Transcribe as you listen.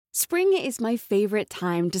Spring is my favorite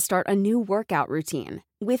time to start a new workout routine.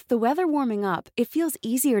 With the weather warming up, it feels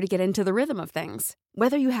easier to get into the rhythm of things.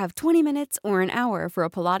 Whether you have 20 minutes or an hour for a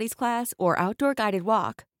Pilates class or outdoor guided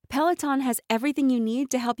walk, Peloton has everything you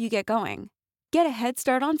need to help you get going. Get a head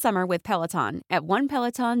start on summer with Peloton at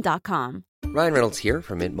onepeloton.com. Ryan Reynolds here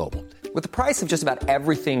from Mint Mobile. With the price of just about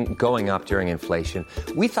everything going up during inflation,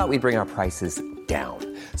 we thought we'd bring our prices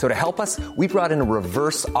down. So to help us, we brought in a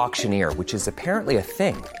reverse auctioneer, which is apparently a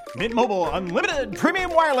thing. Mint Mobile Unlimited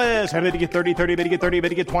Premium Wireless. How to get 30, 30, bit to get 30, bit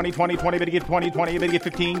to get 20, 20, 20, bit to get 20, 20, bit to get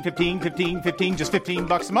 15, 15, 15, 15, just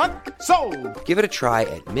 $15 a month? Sold! Give it a try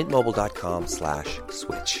at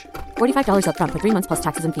mintmobile.com/switch. $45 up front for 3 months plus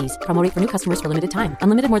taxes and fees. Promo rate for new customers for limited time.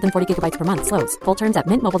 Unlimited more than 40 gigabytes per month. Slows full terms at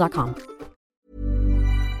mintmobile.com.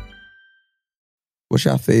 What's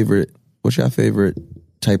your favorite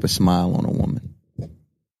type of smile on a woman?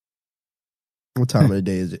 What time of the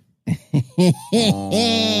day is it?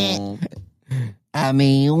 I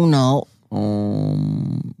mean, you know.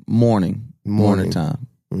 Morning time.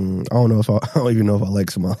 I don't even know if I like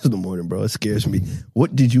smiles in the morning, bro. It scares me.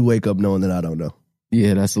 What did you wake up knowing that I don't know?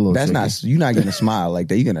 Yeah, that's a little That's tricky. not, you're not going to smile like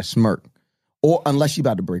that. You're going to smirk. Or unless she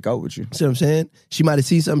about to break out with you. See what I'm saying? She might have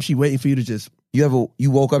seen something. She waiting for you to just. You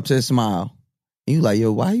woke up to a smile. And you like,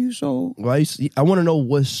 yo, why you so? I want to know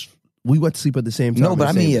we went to sleep at the same time. No, but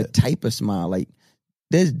I mean a type of smile. Like,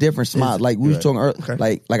 there's different smiles. Like we was talking earlier.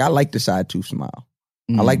 Okay. Like I like the side tooth smile.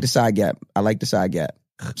 I like the side gap.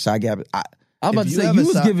 Side gap. I'm about to say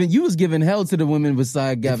you was giving hell to the women with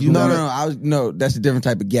side gaps. No, that's a different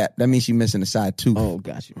type of gap. That means she missing a side tooth. Oh,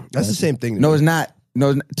 got you. That's the same thing. No, it's not.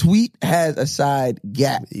 No, Tweet has a side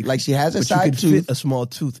gap. Like she has a side tooth. You can fit a small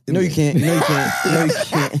tooth. No, you can't. No, you can't.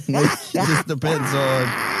 It just depends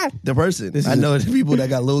on the person. I know the people that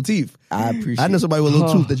got little teeth. I know somebody with a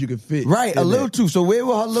little tooth that you can fit. Right, a little tooth. So where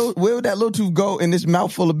would that little tooth go in this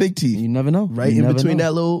mouth full of big teeth? You never know. Right in between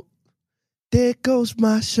that little. There goes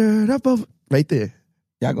my shirt up over. Right there.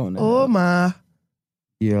 Y'all going there. Oh my.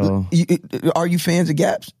 Yo. Are you fans of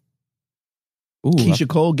gaps? Ooh, Keisha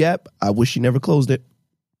Cole gap. I wish she never closed it.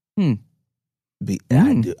 I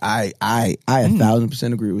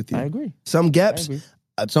 1,000% agree with you. I agree. Some gaps.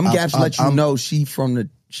 Some gaps let you know she from the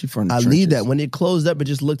I need that. When it closed up, it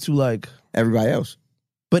just looked too like everybody else.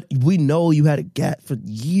 But we know you had a gap for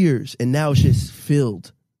years, and now it's just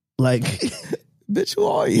filled. Like, bitch, who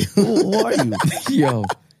are you? Who are you?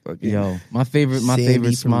 Yo, my favorite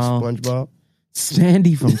smile. From SpongeBob.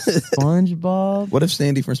 Sandy from SpongeBob. What if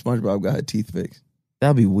Sandy from SpongeBob got her teeth fixed?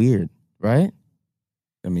 That'd be weird, right?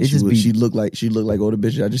 I mean, she looked like older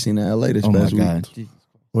bitch I just seen in LA this past week. Oh my God.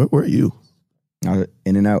 Where were you?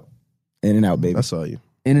 In and out, baby. I saw you.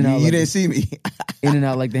 In and out. You didn't see me. In and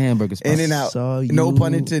out like the hamburger spot. In and out. Saw you. No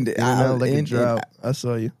pun intended. In and out like a drought. I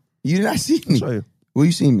saw you. You did not see me. I saw you. Where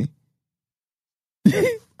you seen me?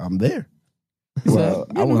 I'm there. Well,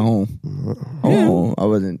 I went home. I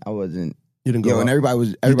wasn't. You didn't go out. And everybody was.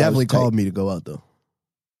 You definitely called me to go out though.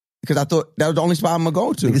 Because I thought that was the only spot I'm gonna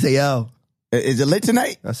go to. You say, yo, is it lit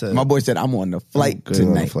tonight? I said, my boy said I'm on the flight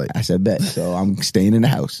tonight. I said, bet. So I'm staying in the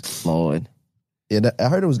house. Lord. Yeah, I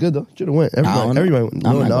heard it was good though. Should have went. Everybody went.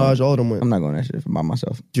 Lil Nas, all of them went. I'm not going to that shit by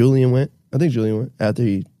myself. Julian went. I think Julian went after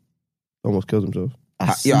he almost killed himself.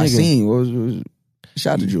 I seen. What was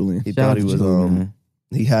shout out to Julian. He thought he was.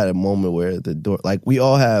 He had a moment where the door, like we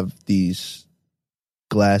all have these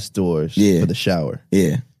glass doors for the shower.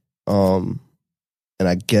 Yeah. And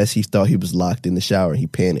I guess he thought he was locked in the shower and he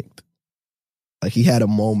panicked. Like he had a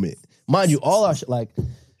moment. Mind you, all our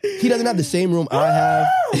he doesn't have the same room I have.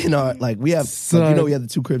 We have, we have the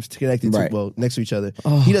two cribs connected next to each other.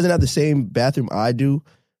 Oh. He doesn't have the same bathroom I do.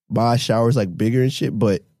 My shower's like bigger and shit,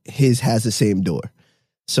 but his has the same door.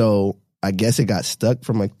 So I guess it got stuck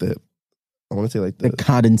from like the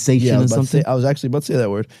condensation or something. I was actually about to say that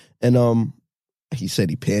word. And he said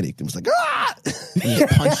he panicked and was like, ah! He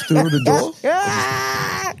just punched through the door.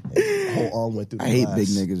 Whole arm went through the I hate glass. big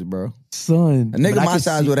niggas, bro. Son. A nigga my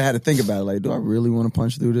size would have had to think about it. Like, do I really want to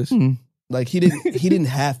punch through this? Like he didn't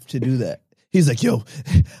have to do that. He's like, yo,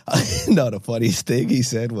 no, the funniest thing he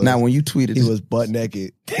said was, now when you tweeted he was butt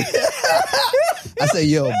naked. I said,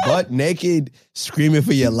 yo, butt naked, screaming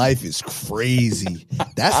for your life is crazy.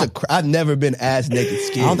 I've never been ass naked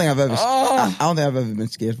scared. I don't think I've ever been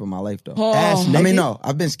scared for my life though. Ass naked? I mean, no,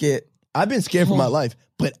 I've been scared. I've been scared for my life,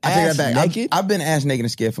 but I ass naked? I've been ass naked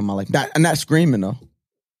and scared for my life. Not screaming though.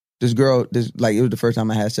 It was the first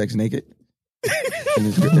time I had sex naked. And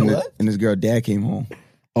this girl dad came home.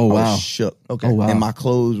 Oh wow. I was shook. Okay. Oh wow. And my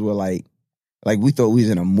clothes were like we thought we was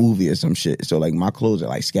in a movie or some shit. So like my clothes are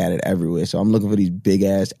like scattered everywhere. So I'm looking for these big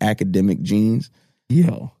ass academic jeans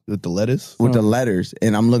Yo. With the letters? With the letters.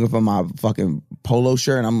 And I'm looking for my fucking polo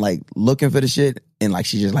shirt. And I'm like looking for the shit. And like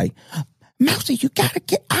she's just like, Mousy, you gotta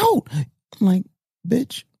get out. I'm like,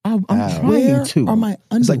 bitch. I'm trying where to. are my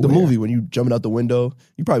underwear? It's like the movie when you jumping out the window.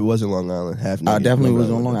 You probably was in Long Island half naked. I definitely was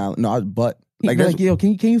on Long Island. No, I was butt. Like yo,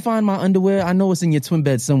 can you find my underwear? I know it's in your twin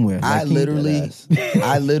bed somewhere. I literally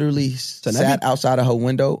sat outside of her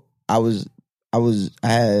window. I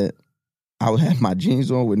had my jeans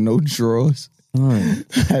on with no drawers. I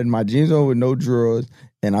had my jeans on with no drawers,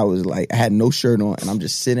 and I was like, I had no shirt on, and I'm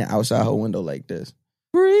just sitting outside her window like this.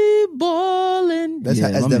 Free balling. That's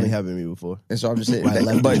definitely happened to me before. And so I'm just sitting. Right,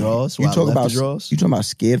 left but the drawers, you talk about draws. You talking about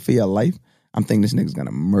scared for your life? I'm thinking this nigga's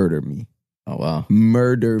gonna murder me. Oh wow,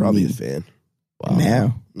 murder Probably me. a fan.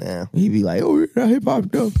 Wow. Now he be like, oh, that hip hop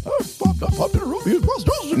stuff. Popped in the room.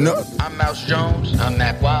 No, I'm Mouse Jones. I'm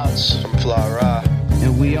Mac Wilds from Flora.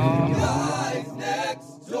 And we are Guys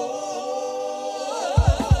Next Door.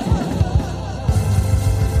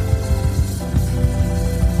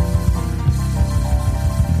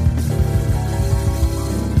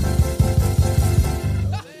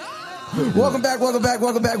 Welcome back.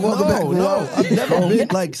 No, I've never been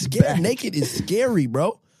like scared. Naked is scary,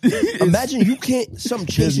 bro. Imagine you can't something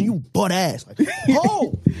chasing you butt ass. Like,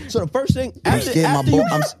 oh, so the first thing I'm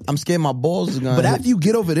scared my balls is gonna. But hit. after you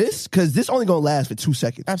get over this, because this only gonna last for 2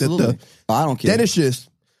 seconds. Absolutely, I don't care. Then it's just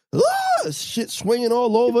shit swinging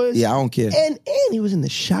all over us. Yeah, I don't care. And he was in the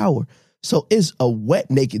shower, so it's a wet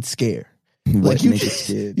naked scare. Wet naked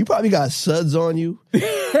scared. You probably got suds on you,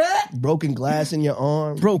 broken glass in your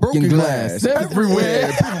arm, broken glass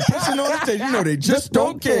everywhere. Pushing on the stage, you know they just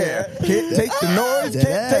don't care. Can't take the noise,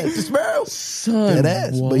 can't take the smell. That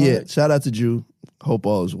ass. But yeah, shout out to Drew. Hope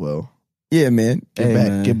all is well. Yeah, man.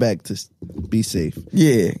 Get back to be safe.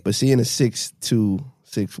 Yeah, but seeing a 6'2",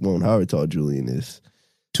 6'1", however tall Julian is,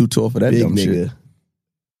 too tall for that big dumb nigga, shit.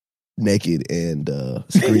 Naked and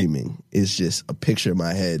screaming is just a picture in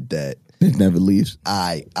my head that it never leaves.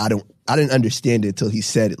 I didn't understand it until he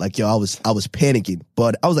said it. Like, yo, I was panicking.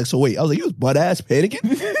 But I was like, so wait, I was like, you was butt ass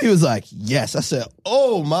panicking? He was like, yes. I said,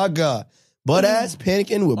 oh my God. Butt ass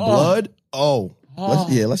panicking with blood? Oh.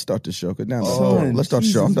 Let's start the show. Now, let's start the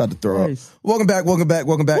show. I'm about to throw Christ. up. Welcome back. Welcome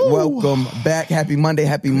back. Happy Monday.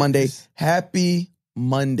 Happy Monday.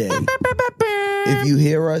 If you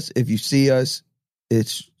hear us, if you see us,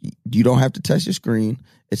 you don't have to touch your screen.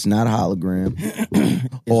 It's not a hologram.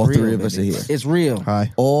 All real, three of us are here. It's real.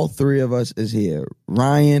 Hi. All three of us is here.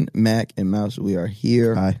 Ryan, Mac, and Mouse. We are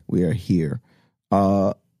here. Hi. We are here.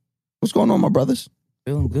 What's going on, my brothers?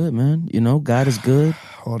 Feeling good, man. You know, God is good.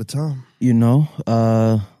 All the time. You know,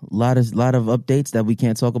 lot of updates that we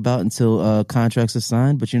can't talk about until contracts are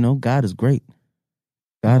signed. But you know, God is great.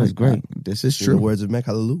 God is great. This is In true. the words of Mac,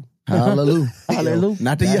 hallelujah. Hallelujah. Hallelujah.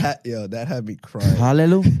 Not the That had me crying.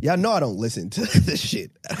 Hallelujah. Y'all know I don't listen to this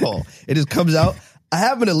shit at all. It just comes out. I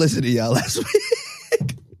happened to listen to y'all last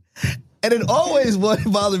week. And it always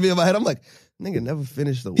bothered me in my head. I'm like, nigga never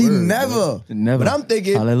finished the word. He never. Never. But I'm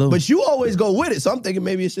thinking, Hallelujah. but you always go with it. So I'm thinking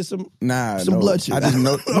maybe it's just some blood shit. I just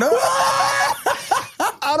know. No.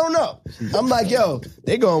 I don't know. I'm like, yo,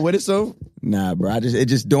 they going with it, so. Nah, bro. It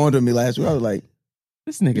just dawned on me last week. I was like,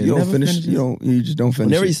 This nigga you don't never finish. finishes. You just don't finish.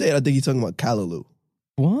 Whenever it. you say it, I think he's talking about Callaloo.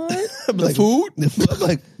 What? I'm like, food? I'm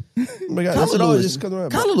like, oh my God, that's what always just comes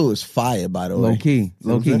around. Callaloo is fire, by the way.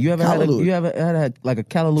 Low key. You ever had like a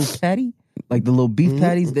Callaloo patty? Like the little beef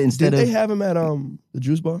patties that instead Did they of have him at the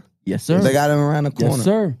juice bar? Yes, sir. They got him around the corner. Yes,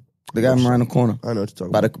 sir. They got him around the corner. I know what you're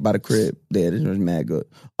talking about. By the crib. Yeah, this was mad good.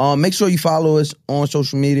 Make sure you follow us on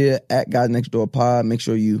social media at Guys Next Door Pod. Make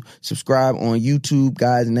sure you subscribe on YouTube,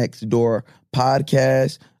 Guys Next Door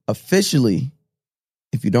Podcast. Officially,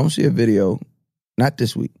 if you don't see a video, not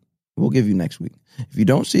this week, we'll give you next week. If you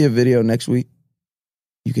don't see a video next week,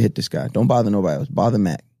 you can hit this guy. Don't bother nobody else. Bother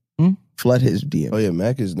Mac. Flood his DM. Oh yeah,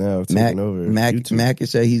 Mac is now taking over. YouTube. Mac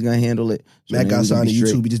has said he's gonna handle it. So Mac got signed to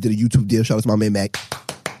straight. YouTube. He just did a YouTube deal. Shout out to my man Mac.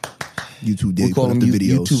 YouTube deal. We call him the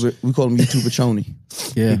videos. YouTuber. We call him YouTuber Chony.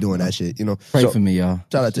 Yeah. He doing that shit. You know. Pray for me, y'all.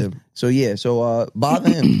 Shout out to him. So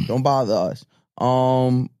bother him. Don't bother us.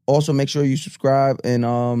 Also make sure you subscribe and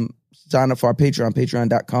sign up for our Patreon,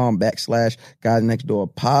 patreon.com/Guys Next Door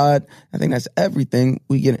Pod. I think that's everything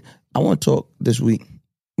we get. I want to talk this week.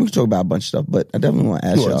 We can talk about a bunch of stuff, but I definitely want to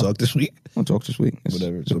ask You y'all. want to talk this week? I want to talk this week.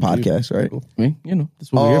 Whatever. It's a podcast, right? I mean, you know,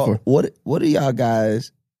 that's what we're here for. What are y'all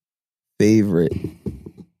guys' favorite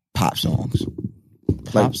pop songs?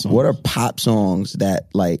 Songs. What are pop songs that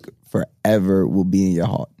like forever will be in your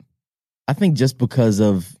heart? I think just because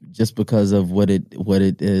of what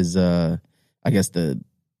it is, I guess the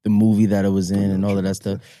movie that it was in and all of that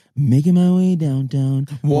stuff. Making my way downtown,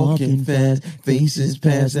 walking fast, faces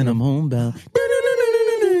pass, and I'm homebound.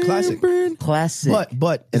 Classic.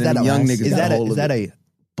 But is And that then a young niggas is got that a a, hold is of that a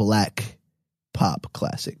black pop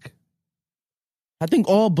classic? I think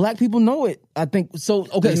all black people know it. I think so.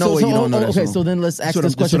 Okay, They know it, you don't know that okay. song. So then let's ask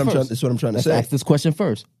this question first. That's what I'm trying to Let's say. ask this question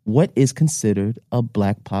first. What is considered a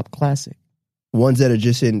black pop classic? Ones that are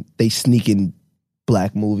just they sneak in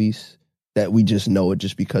black movies that we just know it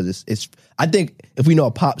just because it's. I think if we know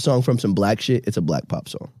a pop song from some black shit, it's a black pop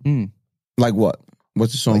song. Like what?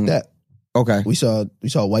 What's the song? Like that. Okay. We saw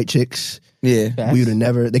White Chicks. Yeah. Facts. We would have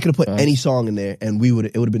never. They could have put Facts. any song in there, and it would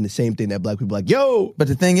have been the same thing that black people like. Yo, But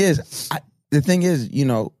the thing is, you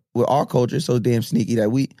know, with our culture, it's so damn sneaky that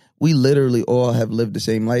we literally all have lived the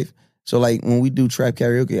same life. So like when we do trap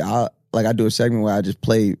karaoke, I do a segment where I just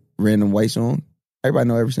play random white song. Everybody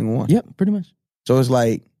know every single one. Yep, pretty much. So it's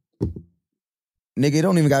like, nigga, it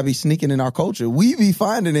don't even gotta be sneaking in our culture. We be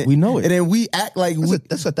finding it. We know it. And then we act like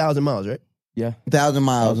that's 1,000 miles, right? Yeah. 1,000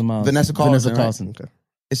 miles. 1,000 miles. Vanessa Carlson. Right?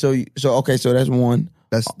 Okay. So that's one.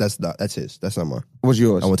 That's his. That's not mine. What's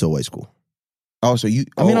yours? I went to a white school. Oh, so you?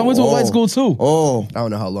 I went to a white school too. Oh, I don't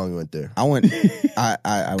know how long you went there. I went. I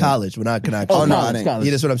went. College. When I can I? Oh, no, I college, didn't. college.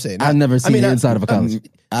 Yeah, that's what I'm saying. I've never seen the inside of a college.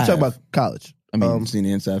 I'm talking about college. I mean, I've seen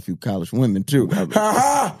the inside of a few college women too.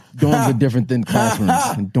 Dorms are different than classrooms.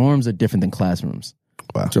 And dorms are different than classrooms.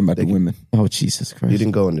 Wow. Talking about the women. Oh, Jesus Christ. You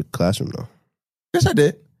didn't go in the classroom though. Yes, I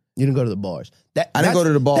did. You didn't go to the bars. I didn't go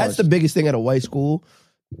to the bars. That's the biggest thing at a white school.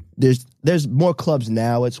 There's more clubs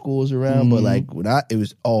now at schools around, but like it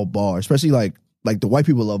was all bars. Especially like the white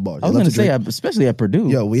people love bars. I was They going love to say, drink. especially at Purdue.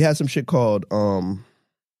 Yo, we had some shit called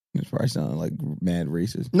It's probably sounding like mad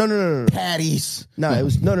racist. no. Patties. No, it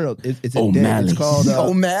was no. It's a day. O'Malley's. It's called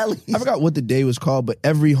O'Malley's. I forgot what the day was called, but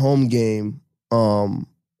every home game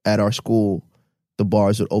at our school, the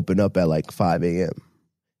bars would open up at like 5 a.m.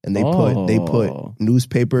 And they put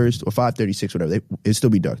newspapers or 5:36, whatever. It'd still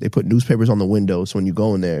be dark. They put newspapers on the windows, so when you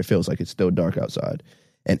go in there, it feels like it's still dark outside.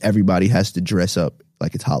 And everybody has to dress up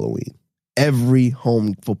like it's Halloween. Every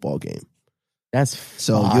home football game. That's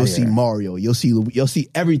So fire. you'll see Mario, you'll see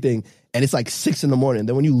everything, and it's like 6 a.m.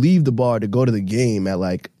 Then when you leave the bar to go to the game at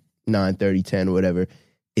like 9:30, 10, or whatever,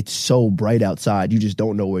 it's so bright outside, you just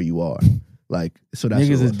don't know where you are. Like, so that's Niggas what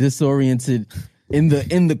it is was. disoriented in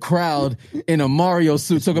the crowd in a Mario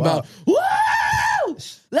suit. Talk about, woo!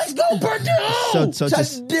 Let's go Purdue! So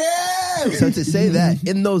to say that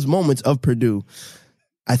in those moments of Purdue,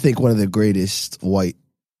 I think one of the greatest white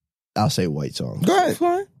songs. Go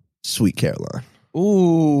ahead. Sweet Caroline.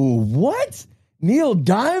 Ooh, what? Neil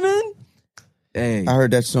Diamond? Hey. I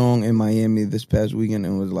heard that song in Miami this past weekend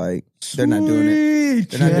and was like, they're not doing it.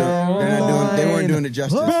 They weren't doing it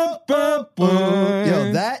justice.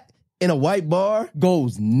 Yo, that in a white bar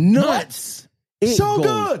goes nuts. It so goes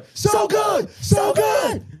good, so good, so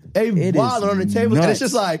good. A It wild is on the table, and nuts. it's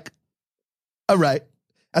just like, all right.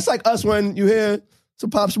 That's like us when you hear some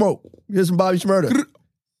Pop Smoke, you hear some Bobby Shmurda.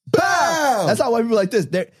 Bow! That's how white people like this.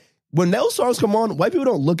 When those songs come on, white people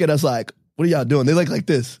don't look at us like, what are y'all doing? They look like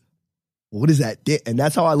this. What is that? And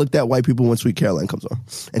that's how I looked at white people when Sweet Caroline comes on.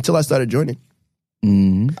 Until I started joining.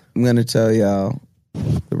 Mm-hmm. I'm going to tell y'all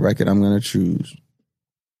the record I'm going to choose.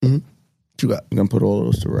 Mm-hmm. What you got? I'm going to put all of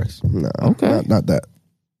those to rest. No, Okay. not that.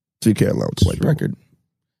 Sweet Caroline with the white This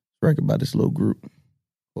record by this little group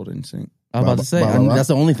called NSYNC. I was about to say, Bye. that's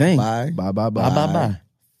the only thing. Bye. Bye, bye, bye. Bye, bye, bye.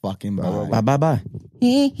 Fucking bye. Bye, Bye, bye, bye.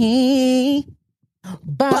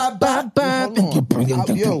 Bye, bye, bye.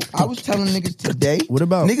 Yo, I was telling niggas today. What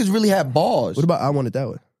about Niggas really have bars. What about I Want It That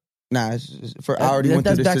Way? Nah, I already went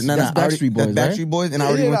through that's this. No, that's I already- Backstreet Boys, that's Backstreet Boys, and I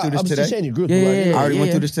already went through this today. Saying your group. Yeah. I already went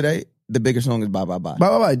yeah. through this today. The bigger song is Bye Bye Bye. Bye,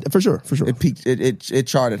 bye, bye. For sure. It peaked. It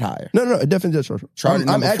charted higher. No, it definitely does. Charted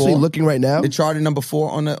I'm number actually 4. looking right now. It charted number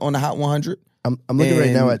 4 on the Hot 100. I'm looking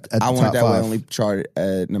right now at the I Want top It That Way 5. only charted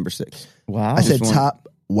at number 6. Wow. I said Just one. top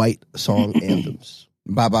white song anthems.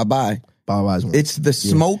 Bye Bye Bye. Bye, bye, bye. It's The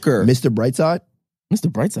Smoker. Mr. Brightside. Mr.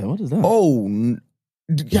 Brightside, what is that? Oh,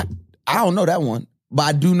 yeah, I don't know that one, but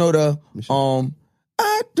I do know the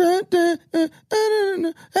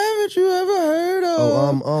haven't you ever heard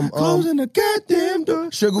of closing the goddamn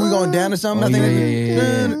door? Sugar, we going down or something? Oh, I think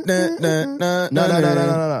yeah.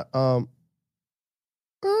 No.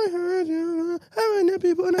 I heard you. Haven't the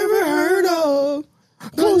people Never heard of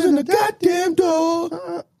closing the goddamn door.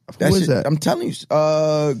 Who is that? I'm telling you.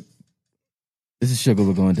 This is Sugar,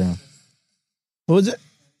 we're going down. What was it?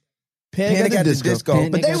 Panic at the Disco.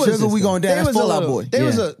 Panic But they at the Sugar, Disco. we going down. That's Fall Out Boy. They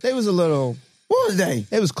was a little. What was they?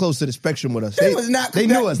 They was close to the spectrum with us. They was not- They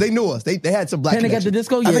knew us. They knew us. They had some black. Panic at the connection.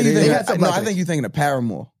 Disco? I Yeah, think you they thinking. had some No, black I think you're thinking of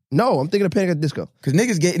Paramore. No, I'm thinking of Panic at the Disco. Because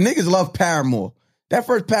niggas love Paramore. That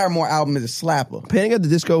first Paramore album is a slapper. Panic at the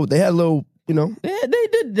Disco, they had a little, you know. Yeah,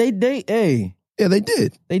 they did. Hey, Yeah, they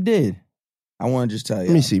did. they did. I want to just tell you.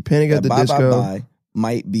 Let me see. Panic at the Bye Disco. Bye Bye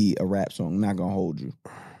might be a rap song. I'm not going to hold you.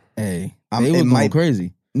 Hey, I'm- they it was going might-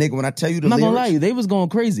 crazy. Nigga, when I tell you the I'm not lyrics, gonna lie, to you, they was going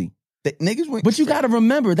crazy. niggas went. But you got to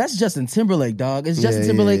remember, that's Justin Timberlake, dog. It's Justin Yeah,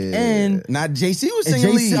 Timberlake yeah, yeah. and Not JC was and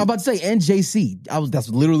singing JC. lead. I'm about to say and JC. That's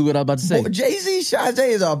literally what I was about to say. Jay-Z Sade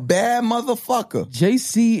is a bad motherfucker.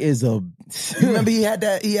 JC is a. You remember he had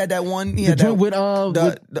that one. He The had that joint with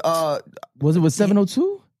was it with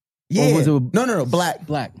 702? yeah. Or was it with No, Black.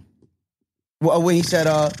 Black? Well, when he said,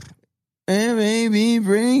 "Hey baby,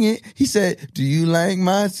 bring it." He said, "Do you like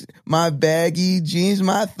my baggy jeans,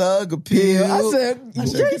 my thug appeal?" I said,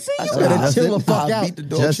 JC, I you said, better "I'll chill the fuck I'll out. beat the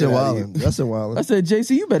dog Justin shit out of you." Wildin. Justin Wildin. I said,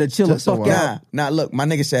 JC, you better chill Justin the fuck Wildin. out. Nah, look, my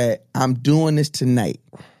nigga said, "I'm doing this tonight.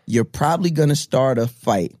 You're probably gonna start a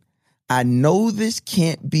fight. I know this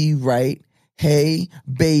can't be right. Hey,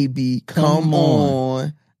 baby, come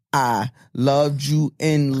on. I loved you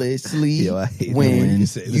endlessly Yo, I hate the way when you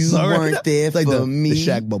say this you song right weren't now. there It's like for the me.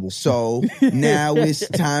 Shaq bubble. So now it's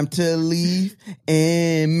time to leave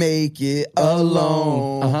and make it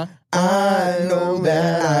alone. Uh-huh. I know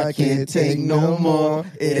that I can't take no more.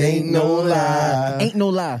 It ain't no lie. Ain't no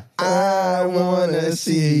lie. I wanna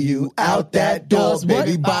see you out that door,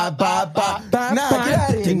 baby. Bye, bye, bye. Nah, get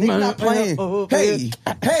out of here. Nigga not playing.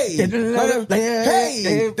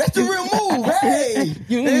 Hey, that's the real move. Hey,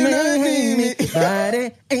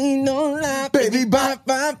 Ain't no lie, baby. Bye,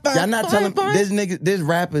 bye, bye. Y'all not telling. There's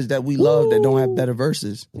rappers that we love that don't have better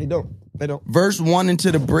verses. They don't. Verse 1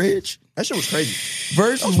 into the bridge. That shit was crazy.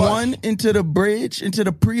 Verse 1 into the bridge, into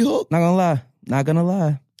the pre-hook. Not gonna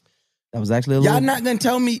lie. That was actually a Y'all little. not gonna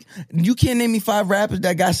tell me, you can't name me 5 rappers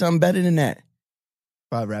that got something better than that.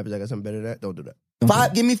 5 rappers that got something better than that. Don't do that.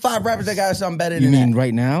 Give me 5 rappers that got something better You than mean that.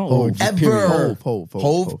 right now or Hov. just Ever. period? Hov.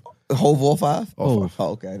 Hove all 5? Hov. Oh,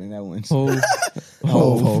 okay, then that wins. Hov.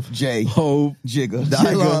 Hove. Jay. Hov. Jigga.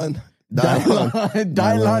 Dylon.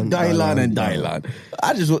 Dylan, and Dylan.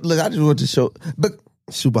 I just want to show, but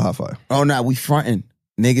Super hot fire. oh no, we fronting.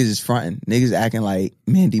 Niggas is fronting. Niggas acting like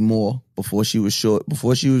Mandy Moore before she was short,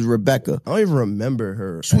 before she was Rebecca. I don't even remember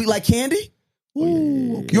her. Sweet Like Candy?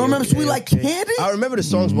 Ooh, You remember Sweet Like Candy? I remember the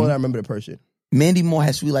songs more than I remember the person. Mandy Moore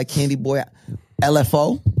had Sweet Like Candy Boy.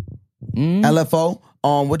 LFO. LFO.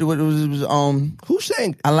 What was Who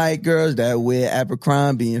sang? I like girls that wear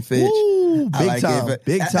Abercrombie and Fitch. Ooh, I big like time. it.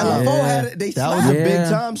 Big time. LFO had it. They That was a slapped. big Yeah.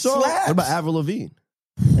 time song. Slaps. What about Avril Lavigne?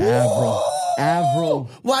 Avril.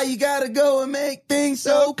 Why you gotta go and make things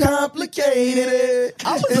so complicated?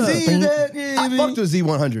 I was It's a- easy. I fucked with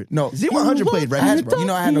Z100. No. Z100 played I records, had, bro. you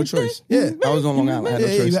know, I had no choice. Yeah. I was on Long Island. I had no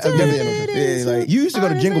Yeah, choice. you had- definitely had no choice. Yeah, like You used to go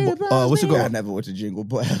to Jingle. What's it I called? never went to Jingle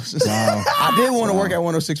Bells. I did want to work at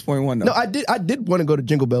 106.1 though. No, I did want to go to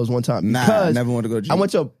Jingle Bells one time. Nah, because I never wanted to go to Jingle. I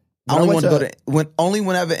went to. I only wanted to go to only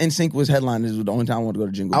whenever NSYNC was headlining. This was the only time I wanted to go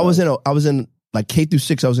to Jingle Bells. I was in like K through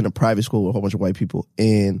 6. I was in a private school with a whole bunch of white people,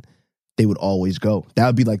 and they would always go. That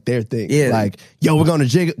would be like their thing. Yeah. Like, yo, we're going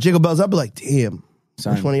to Jingle Bells. I'd be like, damn,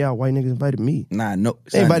 Son. which one of y'all white niggas invited me? Nah, no.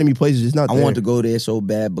 They son, invited me places. It's not. I there. wanted to go there so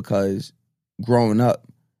bad because growing up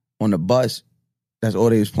on the bus, that's all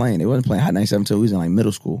they was playing. They wasn't playing Hot 97 until we was in like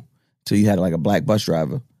middle school. Till you had like a black bus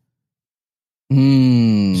driver.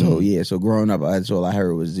 So yeah, so growing up, that's all I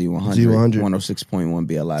heard was Z100. Z100. 106.1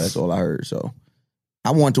 BLI. That's all I heard. So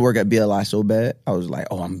I wanted to work at BLI so bad. I was like,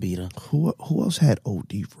 oh, I'm beat up. Who else had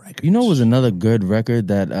OD records? You know, it was another good record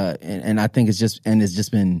that, and I think it's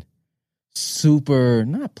just been super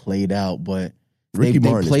not played out, but Ricky they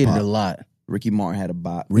Martin is played it pop. a lot. Ricky Martin had a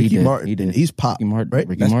bop. Ricky did. Martin. He did. He's pop. Ricky Martin, right?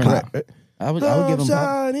 Ricky That's Martin. correct, right? I would give him pop.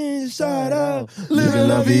 Outside, inside out, Living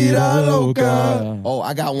la vida loca. Oh, Oh,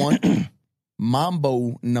 I got one.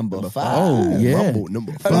 Mambo number 5. Oh, yeah. Mambo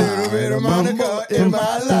number A 5. little bit of Monica in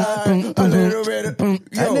my life. A little bit of... That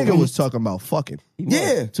Yo. nigga was talking about fucking.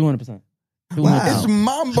 Yeah. 200%. It's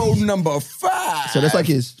Mambo number 5. So that's like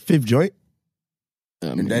his 5th joint.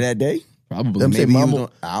 That day? Probably. I'm saying Maybe he was Mambo.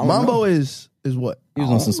 on- I don't Mambo know. is what? He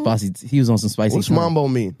was on some spicy. He was on some spicy. What's time. Mambo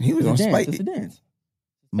mean? He was on It's a dance. Spike. It's a dance.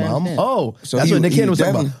 Mambo. dance. Oh, So that's he- what Nick he Cannon was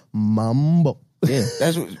talking about. definitely- Mambo. Yeah,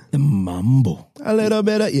 That's what... the mambo. A little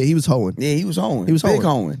bit of, yeah, he was hoeing. Yeah, he was hoeing. He was big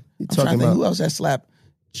hoeing. hoeing. He I'm trying talking to think about- who else had slapped.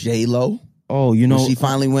 J-Lo. Oh, you know, When she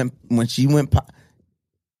finally went... When she went...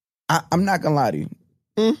 I'm not gonna lie to you.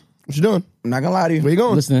 What you doing? I'm not gonna lie to Where you. you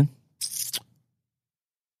going? listening.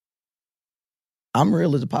 I'm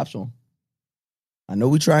Real is a pop song. I know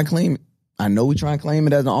we try and claim it. I know we try and claim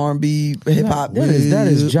it as an R&B hip hop. That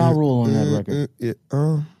is Ja Rule on that record.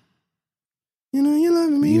 You know, you love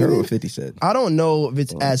me. You heard what 50 said. I don't know if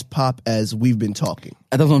it's as pop as we've been talking.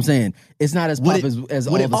 That's what I'm saying. It's not as pop as all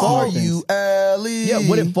would the it small Are things. you Ellie? Yeah,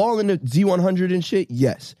 would it fall into Z100 and shit?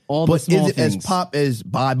 Yes. All the but small is it things. as pop as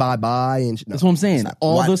Bye Bye Bye and shit? No, That's what I'm saying. it's not.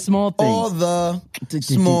 All What? the small things. All the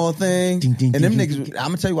small things. And them niggas, I'm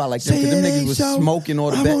gonna tell you why I like them, because them niggas was smoking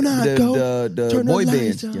all the boy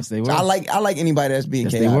bands. Yes, they So were. I like anybody that's being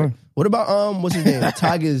Yes, they chaotic. were. What about what's his name?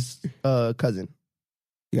 Tiger's cousin,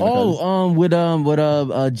 You got a cousin?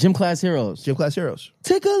 with Gym Class Heroes. Gym Class Heroes.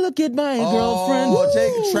 Take a look at my girlfriend.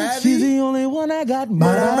 take Travis. She's the only one I got.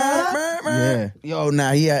 Yeah, Yo,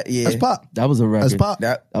 nah, yeah. That's pop. that was a record. That's pop.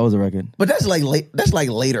 That, That was a record. but that's like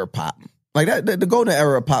later pop. Like that, the golden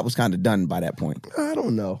era of pop was kind of done by that point. I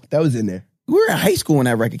don't know. That was in there. We were in high school when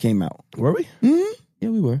that record came out. Were we? Yeah,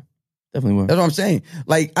 we were. Definitely were. That's what I'm saying.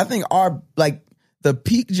 Like, I think the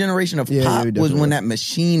peak generation of Yeah, pop we was definitely when were. that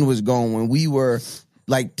machine was going, when we were,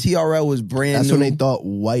 like, TRL was brand That's new. when they thought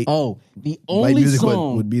white The white only music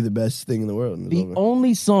song, would be the best thing in the world. the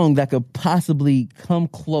only song that could possibly come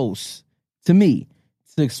close to me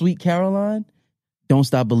to Sweet Caroline, Don't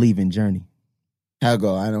Stop Believing, Journey. How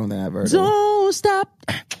go? I don't think I've heard of it. Don't stop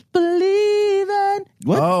believing.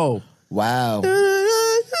 What? Oh. Wow.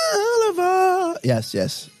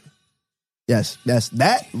 Yes. That's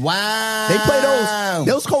that. Wow. They play those.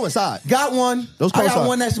 Those coincide. Got one. Those I got coincide.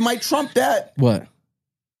 one that's might trump that. What?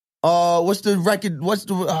 What's the record?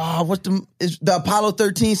 Is the Apollo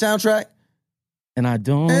 13 soundtrack? And I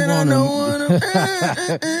don't And I wanna. don't wanna,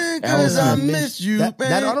 cause I miss you, That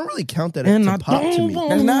man. I don't really count that And as I pop to don't me. wanna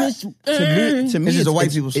That's not- miss To me, It's just a white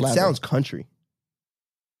it's- people It slapper. sounds country.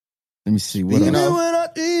 Let me see. What Speaking else? of- When I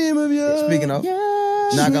dream of you. Speaking of,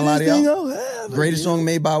 not gonna lie to y'all, greatest song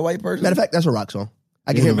made by a white person. Matter of fact, that's a rock song.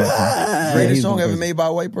 I can hear that. Greatest he's song going ever crazy. made by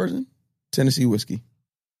a white person? Tennessee Whiskey.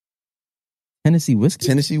 Tennessee Whiskey?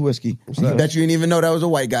 Tennessee Whiskey. I that? bet you didn't even know that was a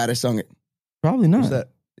white guy that sung it. Probably not. What's that?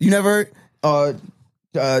 You never heard? I'm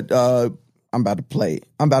about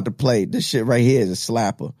to play. This shit right here is a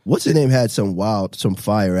slapper. What's his name? Had some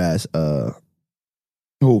fire ass.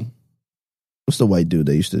 Who? What's the white dude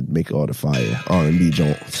that used to make all the fire R&B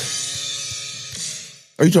joints?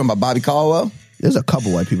 Are you talking about Bobby Caldwell? There's a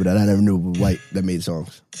couple white people that I never knew were white that made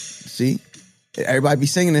songs. See? Everybody be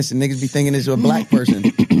singing this and niggas be thinking it's a black person.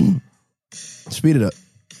 Speed it up.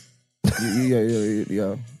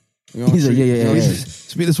 Yeah. He's like, yeah.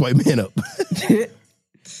 Speed this white man up.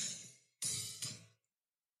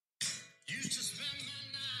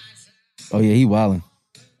 Oh yeah, he wildin'.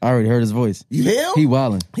 I already heard his voice. You hear him? He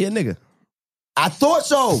wildin'. He a nigga I thought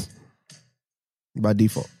so. by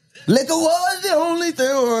default. Liquor was the only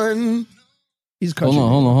thing. He's country.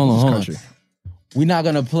 Hold He's on. country. We're not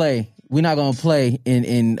gonna play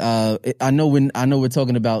in I know we're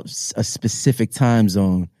talking about a specific time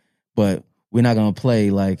zone, but we're not gonna play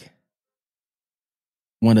like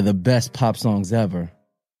one of the best pop songs ever.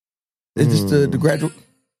 Is this the graduate?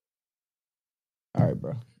 All right,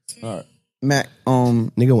 bro. All right. Mac,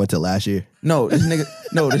 Nigga went to last year. this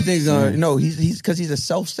nigga, he's because he's a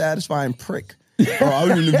self-satisfying prick. Oh, I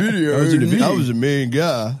was in the video. I was a main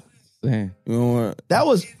guy. Damn. You know what? That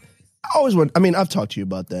was. I always want. I mean, I've talked to you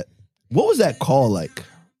about that. What was that call like?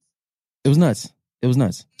 It was nuts.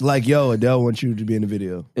 Like, yo, Adele wants you to be in the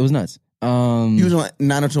video. It was nuts. You was on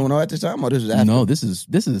 90210 at the time, or this was after? No, this is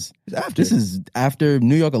after. This is after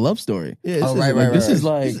New York: A Love Story. Yeah, this Oh, is right, like, right, This right. is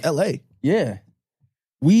like This is L.A. Yeah.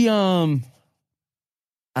 We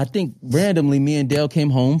I think randomly me and Dale came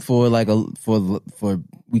home for like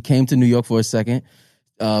we came to New York for a second.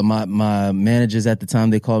 My managers at the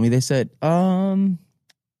time, they called me. They said,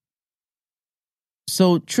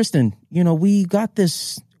 so Tristan, we got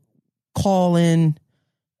this call in.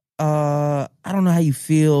 I don't know how you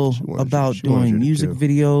feel She wanted about you- she wanted you doing to music chill.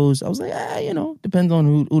 videos. I was like, depends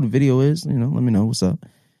on who the video is. Let me know what's up.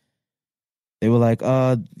 They were like,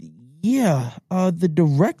 the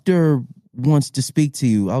director wants to speak to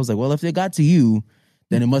you. I was like, well, if they got to you,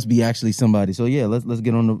 then it must be actually somebody. So yeah, let's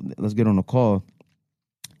get on the call.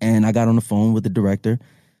 And I got on the phone with the director,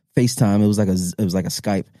 FaceTime. It was like a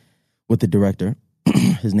Skype with the director.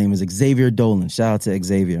 His name is Xavier Dolan. Shout out to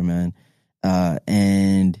Xavier, man.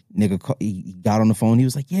 And nigga, he got on the phone. He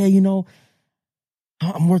was like, yeah,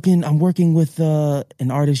 I'm working with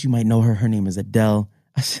an artist. You might know her. Her name is Adele.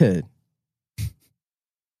 I said,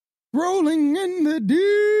 Rolling in the deep.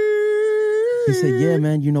 he said, yeah,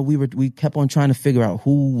 man, we kept on trying to figure out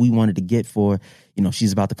who we wanted to get for,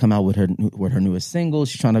 she's about to come out with her newest single.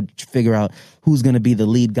 She's trying to figure out who's going to be the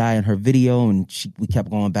lead guy in her video. And we kept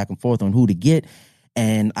going back and forth on who to get.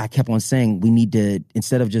 And I kept on saying, we need to,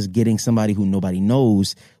 instead of just getting somebody who nobody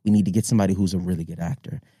knows, we need to get somebody who's a really good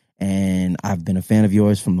actor. and I've been a fan of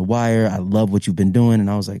yours from The Wire. I love what you've been doing. And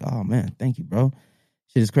I was like, oh man, thank you, bro.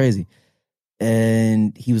 Shit is crazy.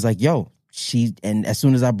 And he was like, yo, and as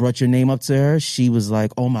soon as I brought your name up to her, she was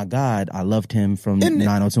like, oh my God, I loved him from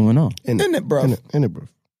 90210. Isn't it, bro? In it, bro.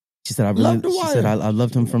 She said, I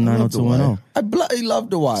loved him from 90210. I bloody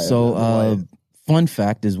love The Wire. So, fun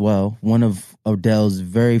fact as well, one of Odell's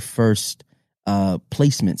very first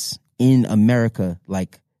placements in America,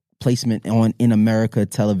 like placement in America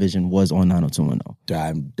television, was on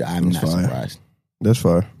 90210. I'm not surprised. That's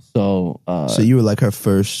fire. So you were like her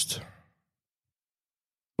first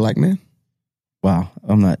black man? Wow,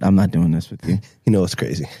 I'm not doing this with you. You know, it's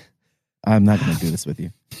crazy. I'm not going to do this with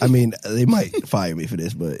you. I mean, they might fire me for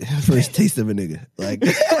this, but first taste of a nigga. Like,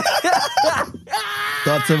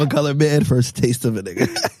 thoughts of a colored man, first taste of a nigga.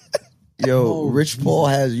 Yo, Rich Paul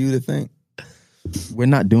has you to thank. We're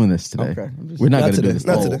not doing this today. Okay. We're not going to do this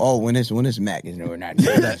today. When it's Mac, we're not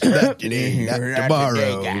doing that. Not today, not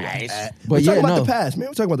tomorrow. Guys. We're talking about the past, man.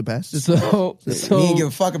 We're talking about the past. So he didn't give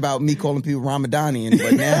a fuck about me calling people Ramadanian,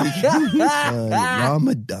 but now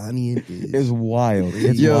Ramadanian is wild.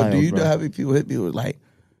 It's wild, do you bro. know how many people hit me with like,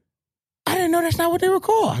 I didn't know that's not what they were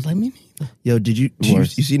called. I was like, me neither. Yo, did you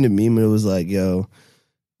seen the meme? It was like, yo,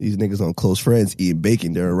 these niggas on Close Friends eating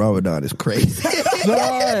bacon during Ramadan is crazy.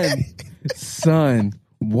 Son,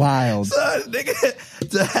 wild. Son, nigga,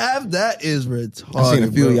 to have that is retarded. I seen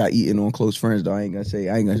a few bro. of y'all eating on Close Friends, though. I ain't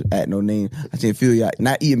gonna add no name. I seen a few of y'all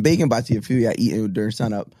not eating bacon, but I seen a few of y'all eating during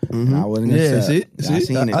sunup. And I wasn't gonna say. See? I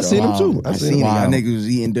seen it. I seen them too. I seen it. Y'all niggas was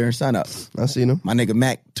eating during sunup. I seen them. My nigga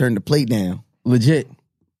Mac turned the plate down. Legit.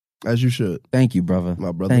 As you should. Thank you, brother.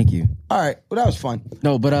 My brother. Thank you. All right, well that was fun.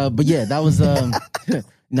 No, but yeah, that was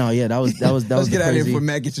no, yeah, that was Let's get out of here crazy. before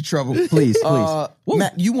Matt gets in trouble. Please.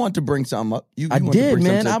 Matt, you want to bring something up? You I want did, to bring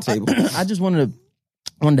man. something to the table. I just wanted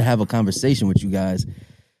to have a conversation with you guys.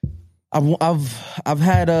 I've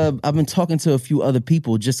been talking to a few other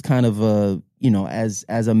people, just kind of as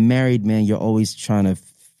a married man, you're always trying to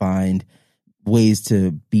find ways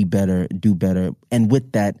to be better, do better, and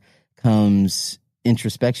with that comes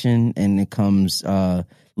introspection, and it comes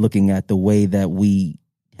looking at the way that we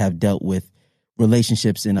have dealt with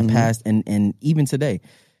relationships in the past and even today.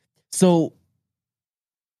 So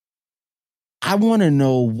I want to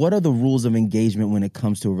know, what are the rules of engagement when it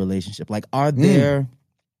comes to a relationship? Like, are there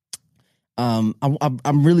I'm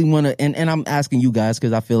really want to, and I'm asking you guys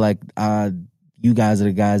because I feel like you guys are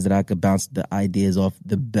the guys that I could bounce the ideas off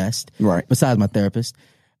the best, right? Besides my therapist.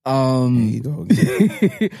 There you go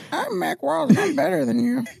again. I'm Mac Wallace. I'm better than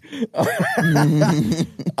you.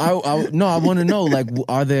 I want to know, like,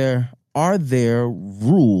 are there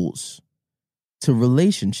rules to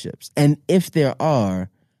relationships? And if there are,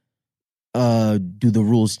 do the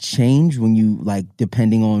rules change when you, like,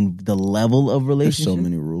 depending on the level of relationship? There's so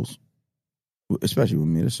many rules, especially with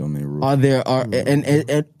me. There's so many rules.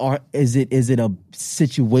 Is it a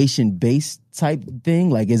situation based type thing?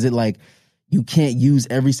 Like, is it like you can't use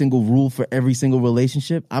every single rule for every single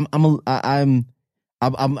relationship? I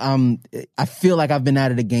feel like I've been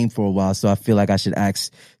out of the game for a while, so I feel like I should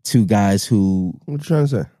ask two guys who. What you trying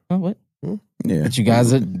to say? Oh, what? Yeah, but you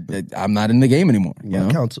guys are. I'm not in the game anymore.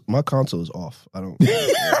 My console is off. I don't.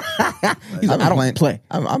 I don't play.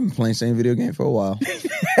 I've been playing the same video game for a while.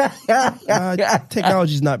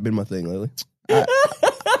 Technology's not been my thing lately.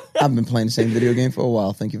 I've been playing the same video game for a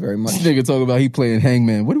while. Thank you very much. This nigga talking about he playing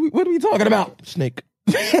Hangman. What are we talking about? Snake.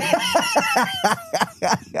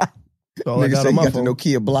 Nigga said you got the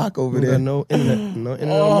Nokia block over there. No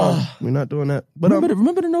internet. We're not doing that. But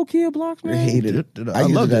remember the Nokia blocks, man? I hated it. I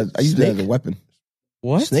used it as a weapon.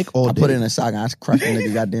 What? Snake all day. I put it in a socket. I cracked the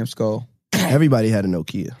nigga goddamn skull. Everybody had a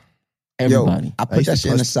Nokia. Everybody. Yo, I put that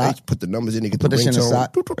shit in the sock. Put the numbers in. I put that shit in the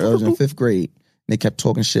sock. I was in 5th grade. They kept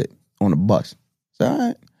talking shit on the bus. So, all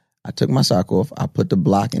right. I took my sock off. I put the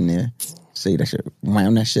block in there. Say that shit.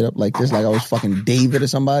 Round that shit up like this, like I was fucking David or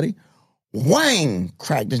somebody. Wang!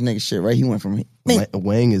 Cracked this nigga shit, right? He went from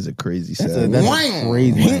Wang is a crazy sound. That's Wang!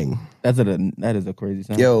 crazy. Wang. That is a crazy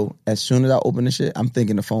sound. Yo, as soon as I open the shit, I'm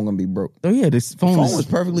thinking the phone gonna be broke. Oh yeah, this phone was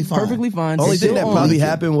perfectly fine. Perfectly fine. Only thing that Still probably on.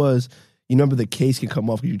 happened was, you remember the case can come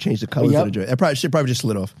off because you changed the colors of the joint. That shit probably just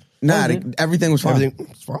slid off. Nah, everything was fine. Everything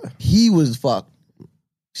was fine. He was fucked.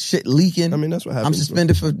 Shit leaking. I mean, that's what happens. I'm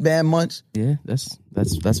suspended for bad months. Yeah, that's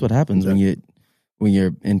what happens when you're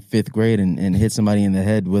in 5th grade and hit somebody in the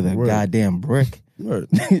head with a goddamn brick. What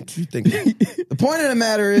you think? The point of the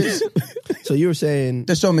matter is, So you were saying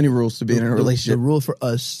there's so many rules to being in a relationship. The rule for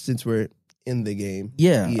us, since we're in the game,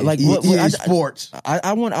 Yeah, like what EA Sports.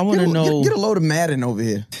 I want to know. Get a load of Madden over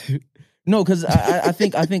here. No, because I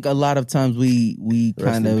think a lot of times we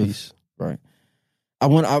Rest kind in of peace. right.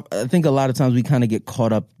 I think a lot of times we kind of get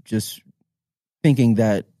caught up just thinking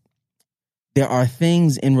that there are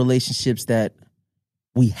things in relationships that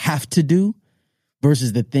we have to do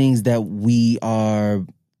versus the things that we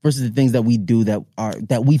do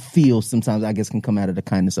that we feel sometimes, I guess, can come out of the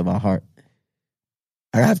kindness of our heart.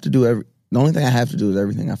 The only thing I have to do is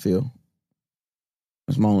everything I feel.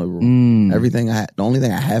 That's my only rule. The only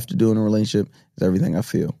thing I have to do in a relationship is everything I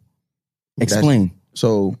feel. Explain.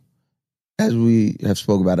 So, as we have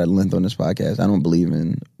spoke about at length on this podcast, I don't believe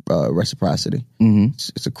in reciprocity. Mm-hmm.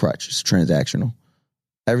 It's a crutch. It's transactional.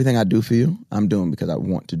 Everything I do for you, I'm doing because I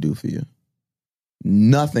want to do for you.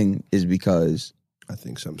 Nothing is because I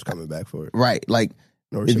think something's coming back for it. Right. Like,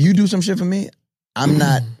 if you do some shit for me, I'm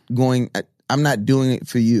not doing it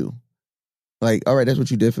for you. Like, all right, that's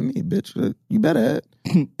what you did for me, bitch. You better have.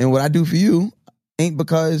 And what I do for you ain't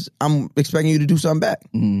because I'm expecting you to do something back.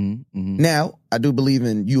 Mm-hmm. Mm-hmm. Now, I do believe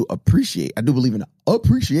in I do believe in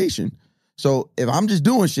appreciation. So if I'm just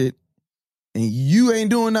doing shit and you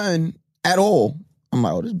ain't doing nothing at all, I'm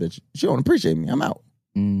like, oh, this bitch, she don't appreciate me. I'm out.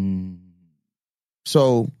 Mm-hmm.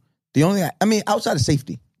 So the only thing, outside of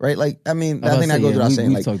safety, right? Like, I think that goes without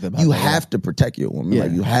saying. Like, you have to protect your woman. Yeah.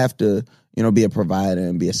 Like, you have to, be a provider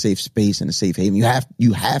and be a safe space and a safe haven.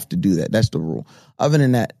 You have to do that. That's the rule. Other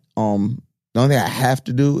than that, the only thing I have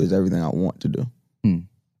to do is everything I want to do.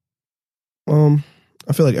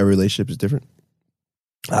 I feel like every relationship is different.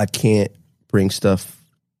 I can't bring stuff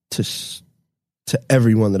to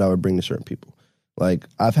everyone that I would bring to certain people. Like,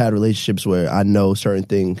 I've had relationships where I know certain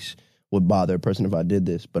things would bother a person if I did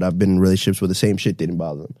this, but I've been in relationships where the same shit didn't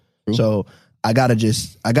bother them. True. So I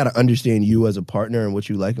gotta understand you as a partner and what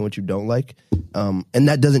you like and what you don't like. And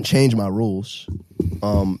that doesn't change my rules.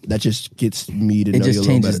 That just gets me to know you a little better. It just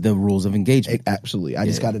changes the rules of engagement. Absolutely. I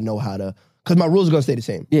just gotta know how to, because my rules are gonna stay the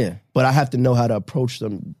same. Yeah. But I have to know how to approach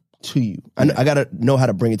them to you. I gotta know how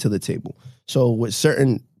to bring it to the table. So with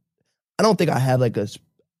certain, I don't think I have like a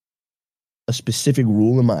specific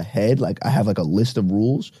rule in my head. Like, I have like a list of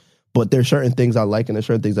rules. But there's certain things I like and there's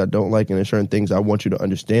certain things I don't like, and there's certain things I want you to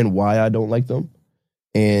understand why I don't like them.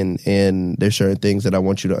 And there's certain things that I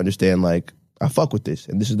want you to understand, like, I fuck with this,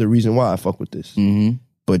 and this is the reason why I fuck with this. Mm-hmm.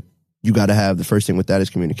 But you got to have, the first thing with that is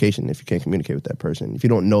communication. If you can't communicate with that person, if you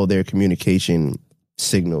don't know their communication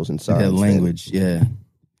signals and signs. That language, yeah.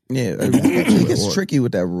 Yeah, it gets tricky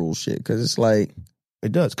with that rule shit, because it's like...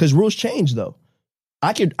 It does, because rules change, though.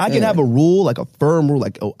 I can have a rule, like a firm rule,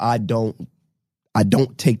 like, oh, I don't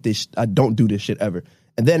take this, I don't do this shit ever.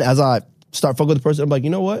 And then as I start fucking with the person, I'm like, you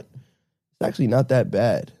know what? It's actually not that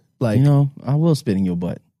bad. Like, I will spit in your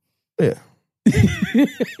butt. Yeah.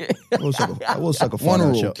 I will suck a fart one out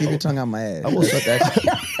rule, your, keep your tongue out my ass. I will suck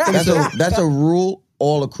that. That's a rule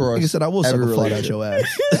all across. Like I said, I will suck every a fart out relationship. your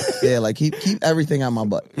ass. Yeah, like keep everything out my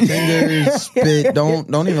butt. Fingers, spit.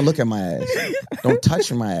 Don't even look at my ass. Don't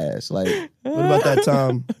touch my ass. Like, what about that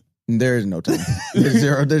time? There is no time. There's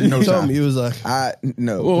no Told time. me, he was like,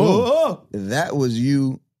 no. whoa. That was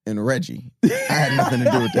you and Reggie. I had nothing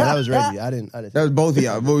to do with that. Yeah, that was Reggie. I didn't. That was both of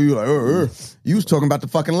y'all. Both of you like, you was talking about the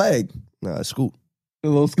fucking leg. Nah, Scoot. A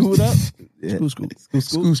little scoot up? Yeah.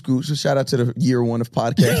 Scoot. So shout out to the year one of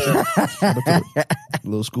podcasting.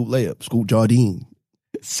 Little Scoot layup. Scoot Jardine.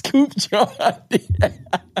 Scoop Jardine.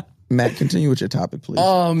 Matt, continue with your topic, please.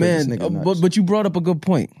 Oh, man. But you brought up a good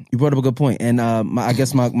point. And I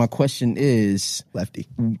guess my question is, Lefty.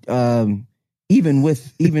 Even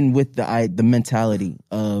with the mentality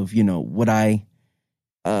of, what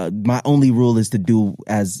my only rule is to do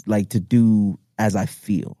as I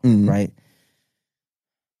feel, right?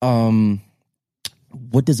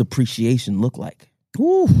 What does appreciation look like?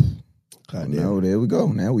 Woo. No, there we go.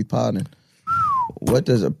 Now we podding. What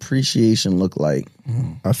does appreciation look like?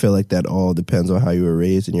 I feel like that all depends on how you were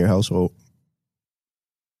raised in your household.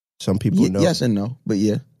 Some people know. Yes and no, but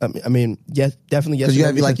yeah. I mean, yes, definitely yes. Because you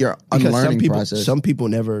have like your unlearning process. Some people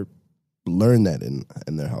never learn that in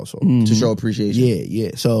their household. To show appreciation.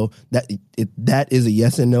 Yeah. So that is a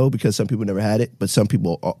yes and no, because some people never had it, but some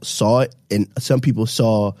people saw it, and some people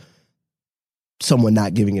saw someone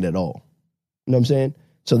not giving it at all. You know what I'm saying?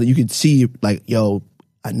 So that you could see, like, yo,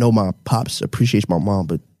 I know my pops appreciates my mom,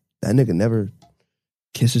 but that nigga never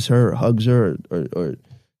kisses her or hugs her or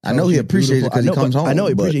I know he appreciates it because he comes home. I know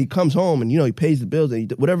he appreciates it. He comes home and, he pays the bills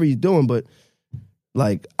and whatever he's doing, but,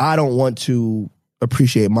 like, I don't want to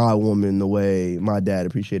appreciate my woman the way my dad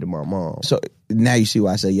appreciated my mom. So now you see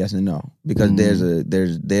why I say yes and no, because there's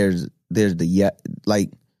the yeah,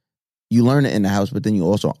 like, you learn it in the house, but then you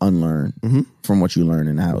also unlearn from what you learn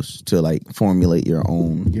in the house to, like, formulate your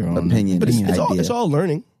own opinion. But it's all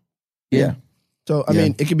learning. Yeah. So, I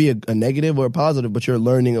mean, it could be a negative or a positive, but you're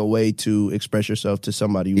learning a way to express yourself to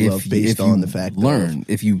somebody you love based on the fact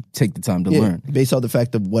if you take the time to learn. Based on the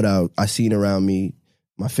fact of what I seen around me,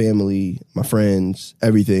 my family, my friends,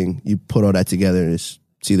 everything. You put all that together and it's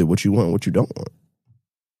either what you want or what you don't want.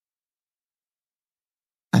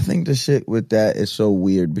 I think the shit with that is so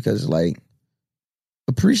weird because, like,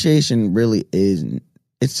 appreciation really is,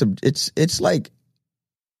 it's like,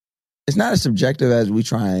 it's not as subjective as we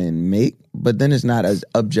try and make, but then it's not as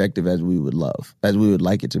objective as we would love, as we would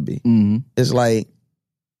like it to be. Mm-hmm. It's like,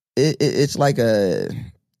 it's like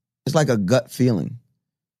a gut feeling.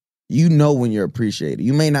 You know when you're appreciated.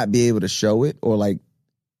 You may not be able to show it, or like,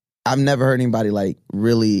 I've never heard anybody like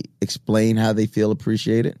really explain how they feel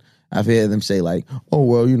appreciated. I've heard them say like, oh,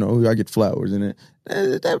 well, you know, I get flowers and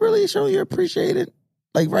that really show you're appreciated.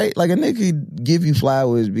 Like, right? Like a nigga could give you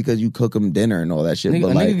flowers because you cook him dinner and all that shit. Nigga,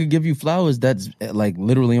 but a like, nigga could give you flowers that's like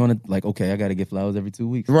literally on it. Like, okay, I got to get flowers every 2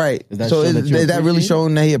 weeks. Right. Is that so show is that really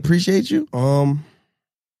showing that he appreciates you?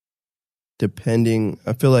 Depending.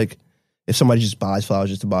 I feel like if somebody just buys flowers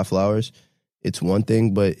just to buy flowers, it's one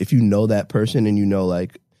thing. But if you know that person and you know,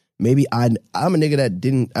 like, maybe I'm a nigga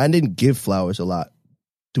that I didn't give flowers a lot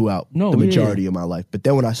throughout the majority of my life. But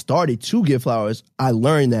then when I started to give flowers, I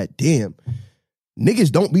learned that, damn, niggas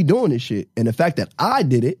don't be doing this shit. And the fact that I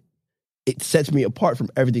did it, it sets me apart from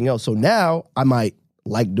everything else. So now I might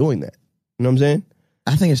like doing that. You know what I'm saying?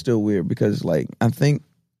 I think it's still weird because, like, I think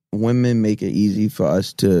women make it easy for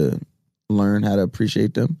us to learn how to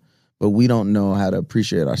appreciate them, but we don't know how to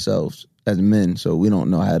appreciate ourselves as men. So we don't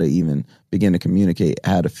know how to even begin to communicate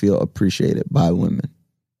how to feel appreciated by women.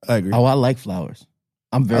 I agree. Oh, I like flowers.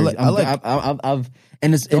 I'm very.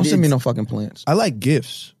 And it's don't send me no fucking plants. I like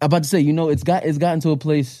gifts. I'm about to say, you know, it's gotten to a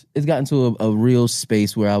place. It's gotten to a real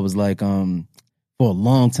space where I was like, for a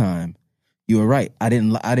long time, you were right. I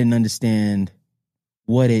didn't understand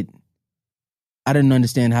I didn't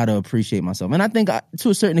understand how to appreciate myself, and I think to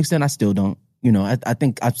a certain extent, I still don't. You know, I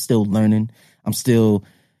think I'm still learning. I'm still.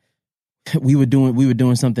 We were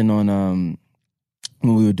doing something on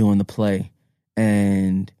when we were doing the play,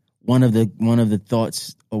 and one of the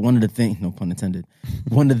thoughts, or one of the things, no pun intended,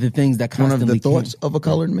 one of the things that constantly one of the thoughts of a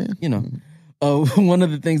colored man, you know, one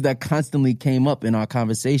of the things that constantly came up in our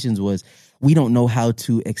conversations was we don't know how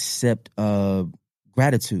to accept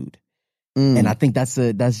gratitude, and I think that's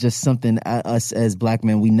just something us as black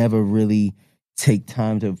men, we never really take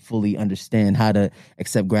time to fully understand how to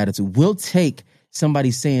accept gratitude. We'll take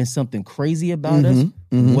somebody saying something crazy about us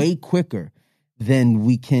way quicker than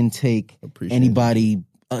we can take anybody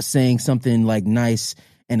saying something like nice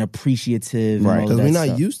and appreciative, right? Because we're not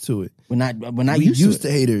stuff. Used to it. We're not we used to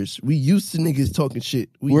haters. We used to niggas talking shit.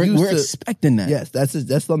 We're expecting that. Yes,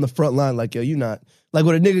 that's on the front line. Like, yo, you not like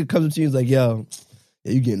when a nigga comes up to you, he's like, yo,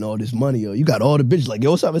 you getting all this money, yo. You got all the bitches. Like,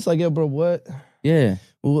 yo, what's up? It's like, yo, bro, what? Yeah.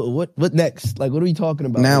 What next? Like, what are we talking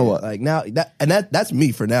about? Now what? Like now that's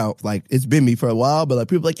me for now. Like, it's been me for a while, but like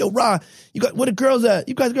people are like, yo, Ra, you got where the girls at?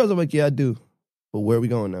 You guys girls? I'm like, yeah, I do. But where are we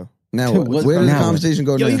going now? Now what? Where does the conversation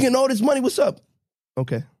go? Yo, now? you getting all this money? What's up?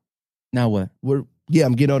 Okay. Now what? I'm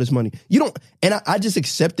getting all this money. You don't, and I just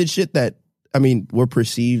accepted shit that, I mean, we're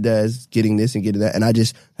perceived as getting this and getting that, and I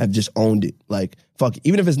just have just owned it. Like, fuck it.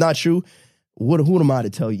 Even if it's not true, who am I to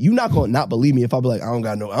tell you? You're not gonna not believe me if I be like, I don't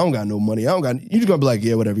got no money. You're just gonna be like,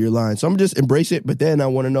 yeah, whatever, you're lying. So I'm just embrace it, but then I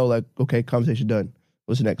want to know, like, okay, conversation done.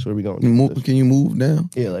 What's next? Where are we going? Can you move now?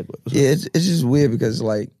 Yeah, like, yeah, it's just weird because,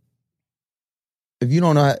 like, if you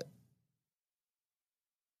don't know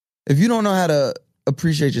how to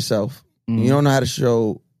appreciate yourself, you don't know how to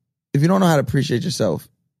show. If you don't know how to appreciate yourself,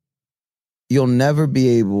 you'll never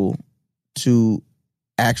be able to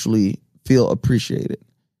actually feel appreciated,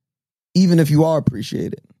 even if you are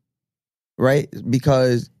appreciated, right?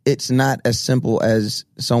 Because it's not as simple as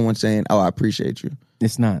someone saying, "Oh, I appreciate you."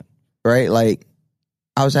 It's not, right? Like,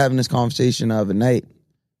 I was having this conversation the other night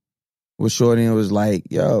with Shorty, and it was like,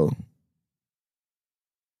 "Yo,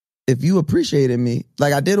 if you appreciated me,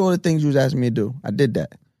 like I did all the things you was asking me to do, I did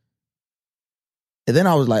that." And then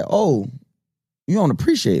I was like, oh, you don't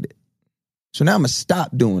appreciate it. So now I'm going to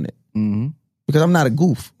stop doing it. Because I'm not a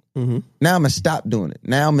goof. Now I'm going to stop doing it.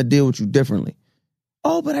 Now I'm going to deal with you differently.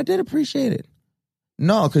 Oh, but I did appreciate it.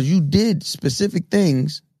 No, because you did specific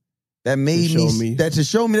things that made to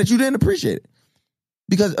show me that you didn't appreciate it.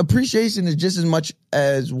 Because appreciation is just as much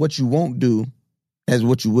as what you won't do as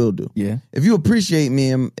what you will do. Yeah. If you appreciate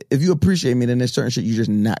me, then there's certain shit you're just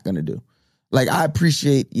not going to do. Like, I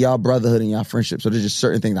appreciate y'all brotherhood and y'all friendship, so there's just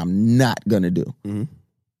certain things I'm not going to do.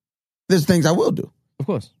 There's things I will do. Of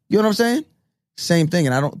course. You know what I'm saying? Same thing,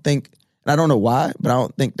 and I don't know why, but I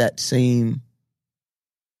don't think that same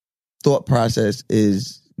thought process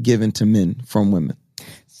is given to men from women.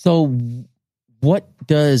 So what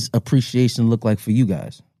does appreciation look like for you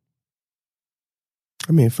guys?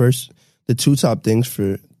 I mean, first, the two top things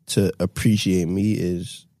to appreciate me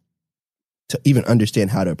is to even understand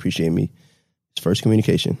how to appreciate me. It's first,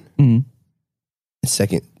 communication. Mm-hmm. And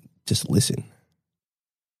second, just listen.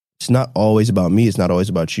 It's not always about me. It's not always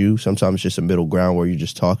about you. Sometimes it's just a middle ground where you're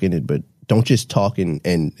just talking it, but don't just talk and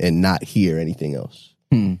not hear anything else.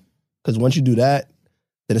 Because once you do that,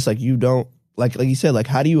 then it's like you don't, like you said, like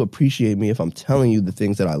how do you appreciate me if I'm telling you the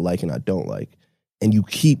things that I like and I don't like, and you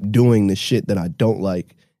keep doing the shit that I don't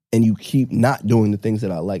like, and you keep not doing the things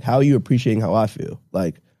that I like? How are you appreciating how I feel?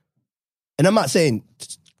 Like, and I'm not saying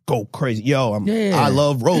go crazy. Yo, I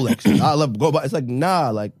love Rolex. I love go buy. It's like,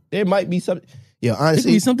 nah, like there might be something. Yeah, honestly, It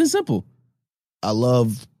could be something simple. I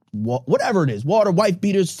love whatever it is, water, wife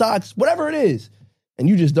beaters, socks, whatever it is. And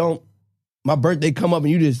you just don't, my birthday come up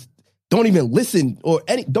and you just don't even listen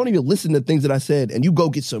don't even listen to things that I said, and you go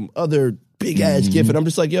get some other big ass gift. And I'm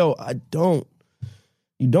just like, yo,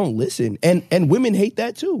 you don't listen. And women hate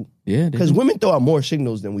that too. Yeah. Because women throw out more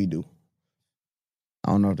signals than we do.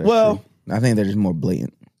 I don't know if that's true. I think they're just more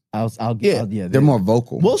blatant. They're more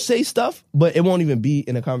vocal. We'll say stuff, but it won't even be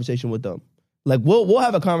in a conversation with them. Like we'll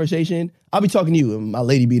have a conversation. I'll be talking to you, and my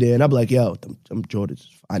lady be there, and I'll be like, "Yo, them Jordans,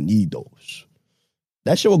 I need those."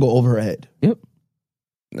 That shit will go over her head. Yep.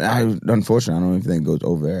 Unfortunately, I don't even think it goes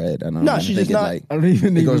over her head. She's just not. I don't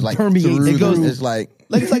even think it goes like permeates. through. It goes. It's like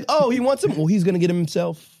oh, he wants him. Well, he's gonna get him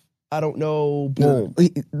himself. I don't know. Boom.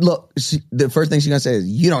 Look, the first thing she's gonna say is,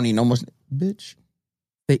 "You don't need no more, bitch."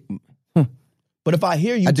 But if I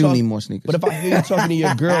hear you, I do need more sneakers. But if I hear you talking to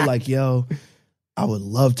your girl, like, yo, I would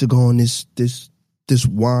love to go on this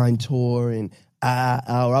wine tour, and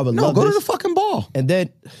I would love go this. to the fucking ball. And then,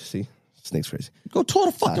 see, Snake's crazy. Go tour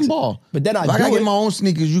the fucking ball. But then if I gotta get my own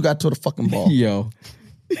sneakers, you got to tour the fucking ball. Yo.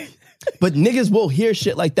 But niggas will hear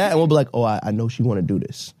shit like that, and we'll be like, oh, I know she want to do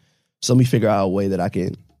this. So let me figure out a way that I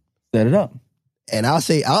can set it up. And I'll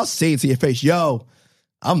say it to your face, yo,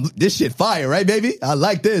 this shit fire, right, baby? I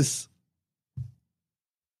like this.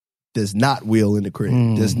 Does not wheel in the crib.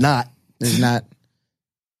 Does not. It's not.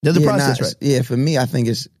 There's a process, right? Yeah, for me, I think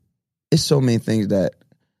it's so many things that,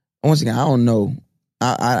 once again, I don't know.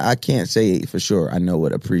 I can't say for sure I know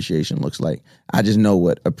what appreciation looks like. I just know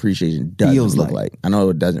what appreciation doesn't look like. I know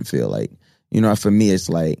it doesn't feel like. You know, for me, it's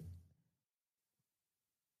like,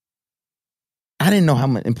 I didn't know how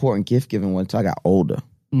much important gift giving was until I got older.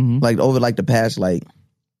 Mm-hmm. Like, over like the past, like,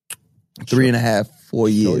 3.5, 4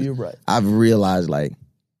 years, Sure, you're right. I've realized, like,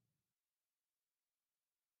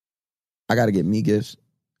 I gotta get me gifts.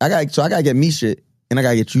 I gotta get me shit, and I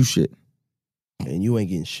gotta get you shit. And you ain't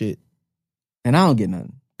getting shit. And I don't get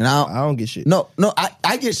nothing. And I don't get shit. No,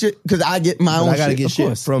 I get shit because I get my own shit. I gotta get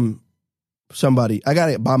shit from somebody. I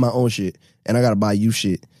gotta buy my own shit, and I gotta buy you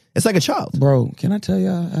shit. It's like a child. Bro, can I tell you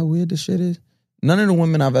how weird this shit is? None of the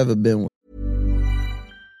women I've ever been with.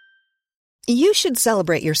 You should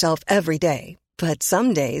celebrate yourself every day, but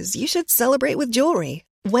some days you should celebrate with jewelry.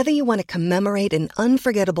 Whether you want to commemorate an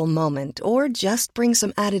unforgettable moment or just bring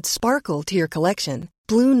some added sparkle to your collection,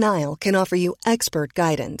 Blue Nile can offer you expert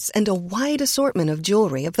guidance and a wide assortment of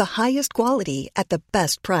jewelry of the highest quality at the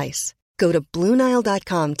best price. Go to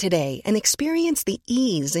BlueNile.com today and experience the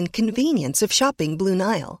ease and convenience of shopping Blue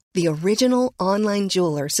Nile, the original online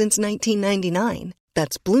jeweler since 1999.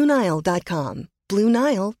 That's BlueNile.com.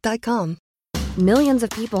 BlueNile.com. Millions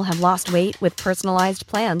of people have lost weight with personalized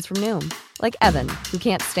plans from Noom. Like Evan, who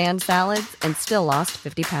can't stand salads and still lost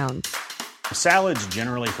 50 pounds. Salads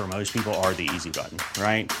generally for most people are the easy button,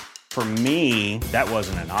 right? For me, that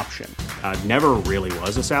wasn't an option. I never really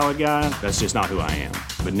was a salad guy. That's just not who I am.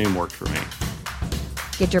 But Noom worked for me.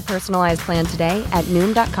 Get your personalized plan today at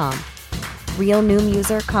Noom.com. Real Noom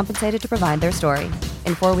user compensated to provide their story.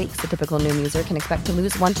 In 4 weeks, the typical Noom user can expect to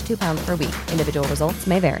lose 1 to 2 pounds per week. Individual results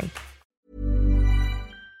may vary.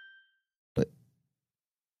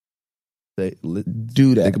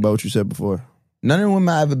 Do that. Think about what you said before. None of the women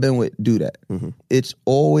I've ever been with do that. Mm-hmm. It's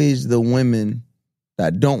always the women that I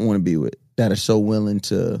don't want to be with that are so willing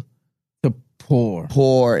to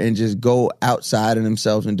pour and just go outside of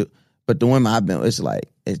themselves and do. But the women I've been with, it's like,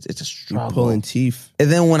 it's a struggle. You're pulling teeth. And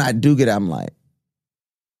then when I do get it, I'm like,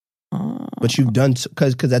 But you've done,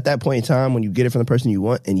 because at that point in time, when you get it from the person you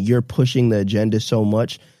want and you're pushing the agenda so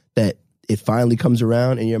much that it finally comes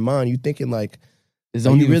around in your mind, you're thinking like,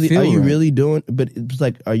 are you really doing, but it's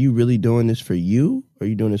like, are you really doing this for you? Or are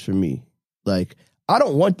you doing this for me? Like, I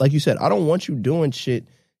don't want, like you said, I don't want you doing shit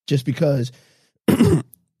just because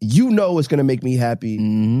you know it's gonna make me happy,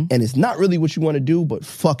 and it's not really what you want to do, but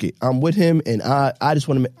fuck it, I'm with him, and I just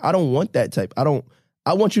want to. I don't want that type. I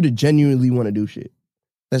want you to genuinely want to do shit.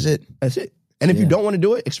 That's it. And if you don't want to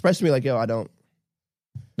do it, express to me like, yo, I don't.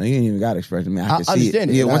 No, you ain't even got to express to me. I can see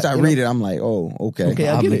understand it. Yeah, once I read it, I'm like, oh, okay. Okay, the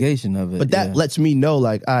I get obligation of it. But that lets me know,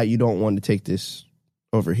 like, you don't want to take this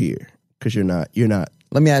over here because you're not.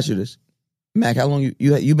 Let me ask you this, Mac. How long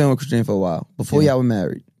you been with Christine for a while? Before y'all were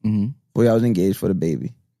married, before y'all was engaged for the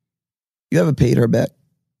baby, you ever paid her back?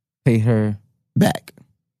 Paid her back?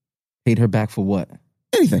 Paid her back for what?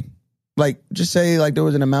 Anything. Like, just say like there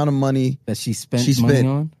was an amount of money that she spent money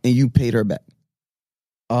on, and you paid her back.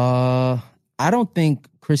 I don't think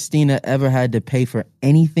Christina ever had to pay for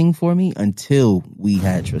anything for me until we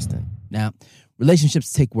had Tristan. Now,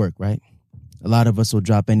 relationships take work, right? A lot of us will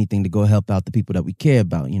drop anything to go help out the people that we care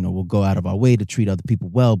about. You know, we'll go out of our way to treat other people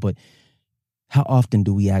well, but how often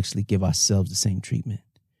do we actually give ourselves the same treatment?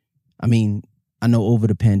 I mean, I know over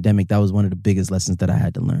the pandemic, that was one of the biggest lessons that I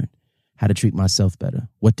had to learn. How to treat myself better,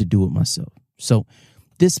 what to do with myself. So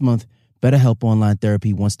this month, BetterHelp Online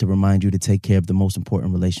Therapy wants to remind you to take care of the most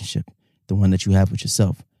important relationship, the one that you have with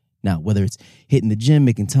yourself. Now, whether it's hitting the gym,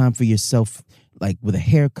 making time for yourself, like with a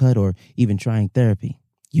haircut, or even trying therapy,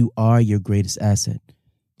 you are your greatest asset.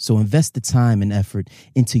 So invest the time and effort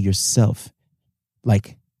into yourself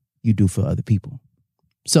like you do for other people.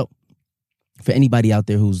 So for anybody out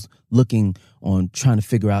there who's looking on trying to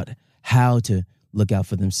figure out how to look out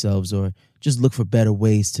for themselves or just look for better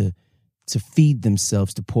ways to feed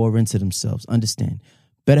themselves, to pour into themselves, understand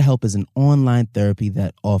BetterHelp is an online therapy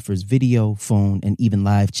that offers video, phone, and even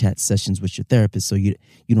live chat sessions with your therapist, so you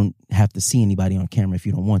don't have to see anybody on camera if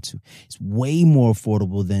you don't want to. It's way more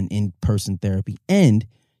affordable than in-person therapy, and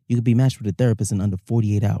you can be matched with a therapist in under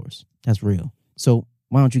 48 hours. That's real. So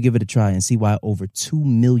why don't you give it a try and see why over 2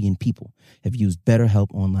 million people have used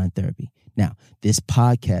BetterHelp Online Therapy. Now, this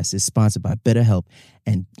podcast is sponsored by BetterHelp,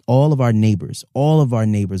 and all of our neighbors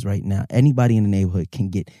right now, anybody in the neighborhood can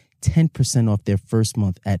get 10% off their first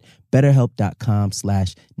month at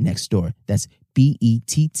BetterHelp.com/nextdoor. That's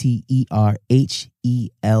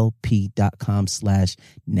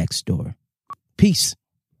BetterHelp.com/nextdoor. Peace.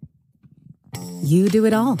 You do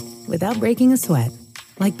it all without breaking a sweat.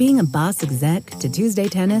 Like being a boss exec to Tuesday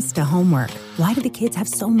tennis to homework. Why do the kids have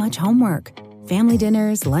so much homework? Family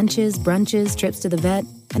dinners, lunches, brunches, trips to the vet,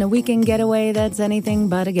 and a weekend getaway that's anything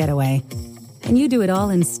but a getaway. And you do it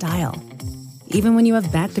all in style. Even when you have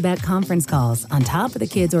back-to-back conference calls on top of the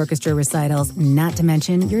kids' orchestra recitals, not to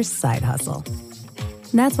mention your side hustle.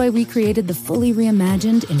 That's why we created the fully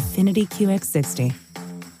reimagined Infiniti QX60.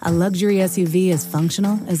 A luxury SUV as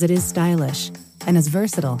functional as it is stylish and as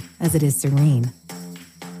versatile as it is serene.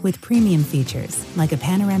 With premium features like a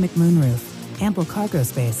panoramic moonroof, ample cargo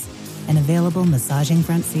space, and available massaging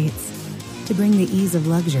front seats to bring the ease of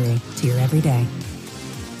luxury to your everyday.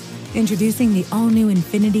 Introducing the all-new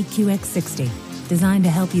Infiniti QX60, designed to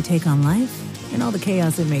help you take on life and all the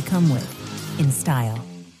chaos it may come with, in style.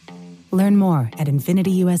 Learn more at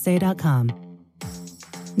InfinityUSA.com.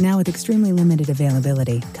 Now with extremely limited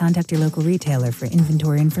availability, contact your local retailer for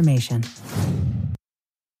inventory information.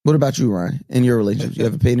 What about you, Ryan? In your relationship, you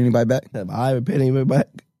ever paid anybody back? Have I ever paid anybody back?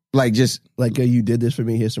 Like just like you did this for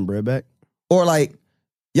me, here's some bread back? Or like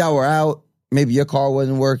y'all were out, maybe your car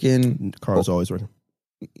wasn't working. The car was always working.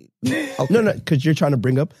 Okay. No, because you're trying to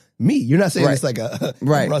bring up me. You're not saying it's like a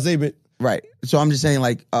right. Right. So I'm just saying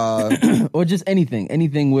like or just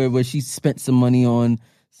anything where she spent some money on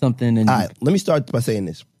something. And all right, let me start by saying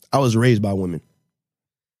this. I was raised by women.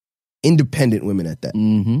 Independent women at that.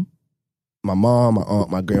 Mm-hmm. My mom, my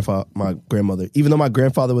aunt, my grandmother. Even though my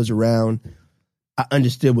grandfather was around, I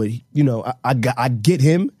understood what I get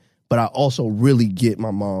him, but I also really get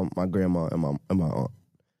my mom, my grandma, and my aunt.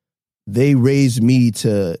 They raised me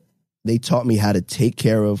they taught me how to take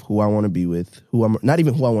care of who I want to be with, not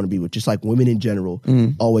even who I want to be with, just like women in general.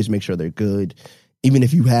 Always make sure they're good. Even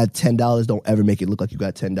if you had $10, don't ever make it look like you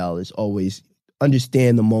got $10. Always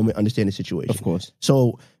understand the moment, understand the situation. Of course.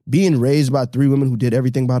 So being raised by 3 women who did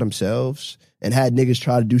everything by themselves and had niggas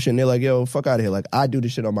try to do shit and they're like, yo, fuck out of here. Like, I do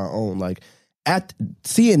this shit on my own. Like,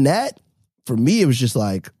 seeing that, for me, it was just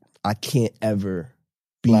like, I can't ever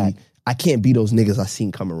be... I can't be those niggas I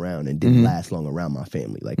seen come around and didn't last long around my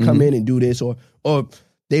family. Like, come in and do this, or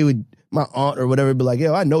they would, my aunt or whatever, be like,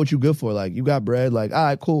 yo, I know what you good for. Like, you got bread. Like, all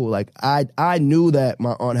right, cool. Like, I knew that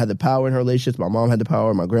my aunt had the power in her relationships. My mom had the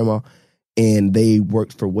power, my grandma, and they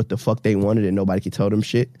worked for what the fuck they wanted and nobody could tell them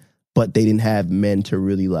shit. But they didn't have men to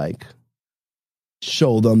really, like,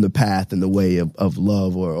 show them the path and the way of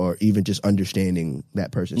love or even just understanding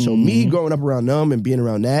that person. So me growing up around them and being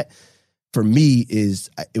around that, for me,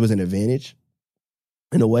 it was an advantage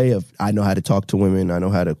in a way of I know how to talk to women. I know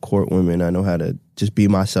how to court women. I know how to just be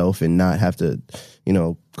myself and not have to,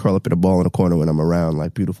 curl up in a ball in a corner when I'm around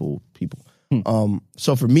like beautiful people.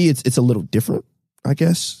 So for me, it's a little different, I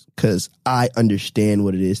guess, because I understand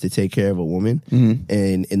what it is to take care of a woman.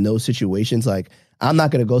 And in those situations, like I'm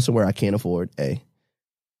not going to go somewhere I can't afford,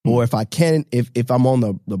 or if I can, if I'm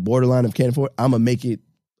on the borderline of can't afford, I'm gonna make it.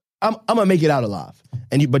 I'm gonna make it out alive.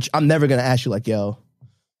 But I'm never gonna ask you like, yo,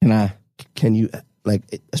 can you like,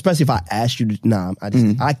 especially if I asked you to, nah,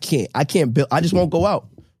 I can't build. I just won't go out.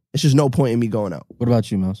 It's just no point in me going out. What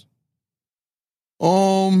about you, Mouse?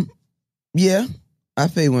 Yeah, I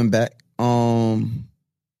paid women back.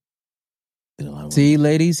 See,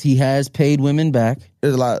 ladies, he has paid women back.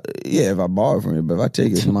 There's a lot. Yeah, if I borrow from you, but if I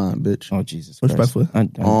take it, it's mine, bitch. Oh, Jesus Christ. Respectfully.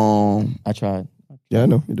 I tried. Yeah, I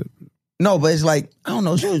know you did. No, but it's like, I don't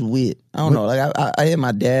know, it's always weird. I don't know. Like, I hear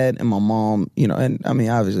my dad and my mom, and I mean,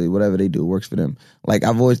 obviously, whatever they do works for them. Like,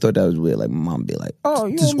 I've always thought that was weird. Like, my mom be like, oh,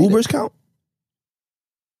 you does Ubers count?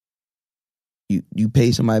 You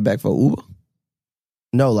pay somebody back for Uber?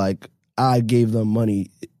 No, like, I gave them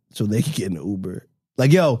money so they could get in the Uber.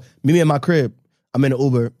 Like, yo, meet me at my crib. I'm in the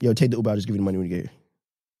Uber. Yo, take the Uber. I'll just give you the money when you get here.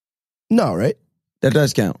 No, right? That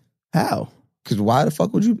does count. How? Because why the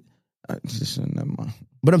fuck would you? Never mind.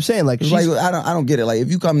 But I'm saying, like, I don't get it. Like,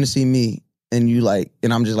 if you come to see me and you like,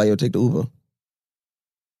 and I'm just like, yo, take the Uber.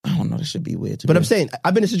 I don't know. This should be weird. But I'm saying,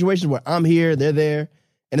 I've been in situations where I'm here, they're there,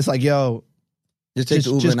 and it's like, yo, just take the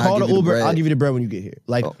Uber. Just and call I'll the give Uber. you I'll give you the bread when you get here.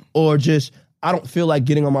 Like, or just I don't feel like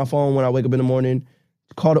getting on my phone when I wake up in the morning.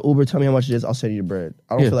 Call the Uber. Tell me how much it is. I'll send you the bread.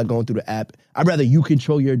 I don't feel like going through the app. I'd rather you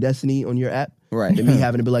control your destiny on your app, right? Than me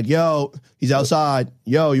having to be like, yo, he's outside.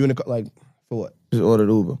 Yo, you in the car? Like, for what? Just order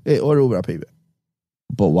the Uber. Yeah, order Uber. I'll pay you back.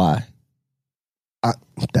 But why?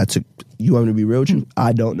 You want me to be real with you?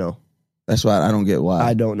 I don't know. That's why I don't get why.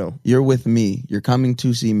 I don't know. You're with me. You're coming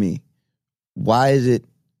to see me. Why is it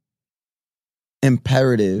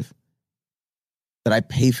imperative that I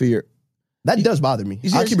pay for your... That does bother me.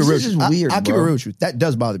 I'll keep it real. This is weird, I'll keep it real with you. That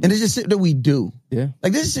does bother me. And it's just shit that we do. Yeah.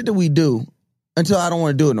 Like, this is shit that we do until I don't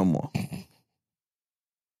want to do it no more.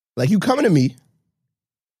 Like, you coming to me,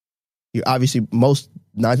 you're obviously, most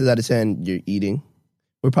 9 times out of 10, you're eating.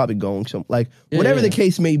 We're probably going some, like, whatever the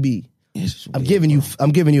case may be. I'm giving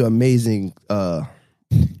you amazing, a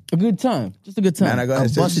good time. Just a good time. Man, I'm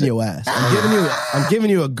busting your ass. I'm giving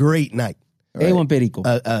you a great night. Right? A1 perico.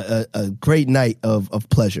 A great night of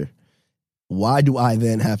pleasure. Why do I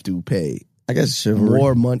then have to pay? I guess chivalry.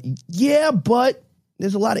 More money. Yeah, but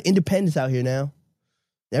there's a lot of independence out here now.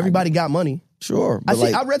 Everybody got money. Sure. But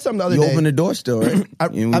I read something the other day. You open the door still, right?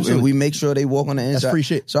 Absolutely. And we make sure they walk on the inside. That's free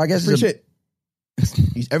shit. So I guess free shit.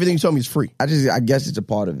 Everything you told me is free. I guess it's a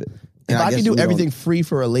part of it. If I can do everything free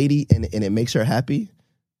for a lady and it makes her happy,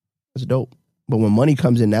 that's dope. But when money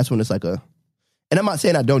comes in, that's when it's like a... And I'm not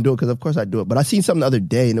saying I don't do it, because of course I do it. But I seen something the other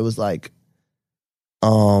day and it was like,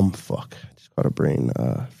 fuck. I just got a brain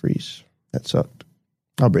freeze. That sucked.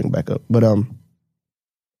 I'll bring it back up. But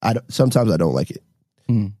sometimes I don't like it.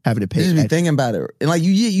 Having to pay. You just be thinking about it. And like,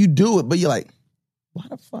 you do it, but you're like, why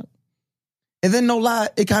the fuck? And then no lie,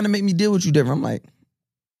 it kind of made me deal with you different. I'm like...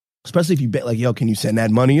 Especially if you bet like, yo, can you send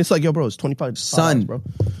that money? It's like, yo, bro, it's $25. Son, bro.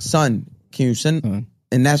 Son, can you send?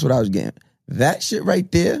 And that's what I was getting. That shit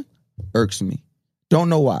right there irks me. Don't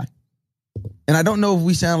know why. And I don't know if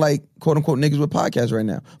we sound like quote unquote niggas with podcasts right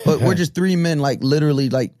now, but we're just 3 men, like literally,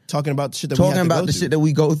 like talking about the shit that talking about the shit that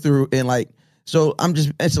we go through, and like, so I'm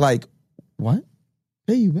just, it's like, what?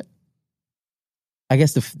 Pay you back?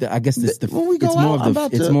 It's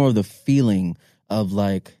more of the feeling of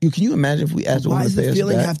like. Can you imagine if we asked? Why does the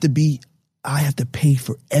feeling have to be? I have to pay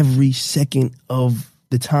for every second of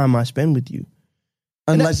the time I spend with you.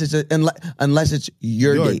 Unless it's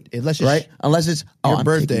your date, right? Unless it's your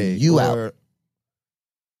birthday, you out.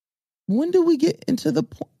 When do we get into the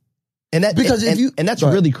point? And that because that's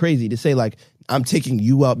really crazy to say like I'm taking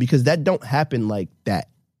you out, because that don't happen like that.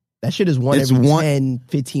 That shit is every 10,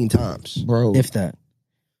 15 times, bro. If that,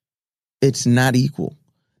 it's not equal.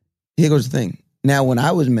 Here goes the thing. Now, when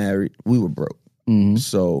I was married, we were broke,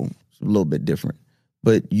 so it's a little bit different.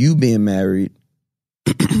 But you being married.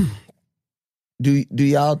 Do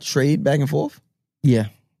y'all trade back and forth? Yeah,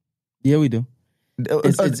 we do.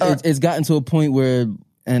 It's gotten to a point where,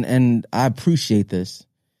 and I appreciate this.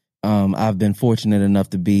 I've been fortunate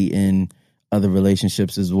enough to be in other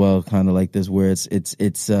relationships as well, kind of like this, where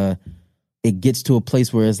it gets to a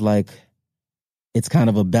place where it's like it's kind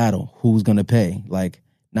of a battle. Who's gonna pay? Like,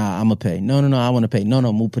 nah, I'm gonna pay. No, I want to pay. No,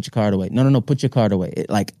 move, put your card away. No, put your card away.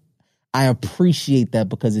 I appreciate that,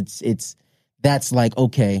 because it's that's like,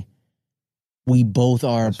 okay. we both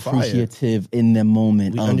are That's fire. appreciative in the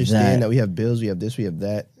moment. We of understand that we have bills, we have this, we have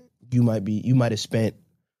that. You might have spent.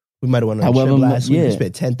 We might have went on a trip However last week. yeah. We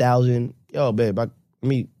spent $10,000. Yo, babe, let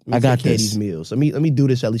me I got take care of this. these meals. Let me do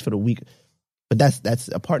this at least for the week. But that's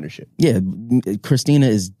a partnership. Yeah, Christina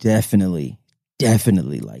is definitely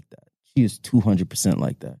like that. She is 200%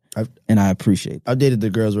 like that, and I appreciate that. I've dated the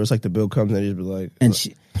girls where it's like the bill comes and they just be like, and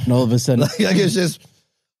all of a sudden, like it's just,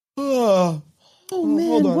 oh man,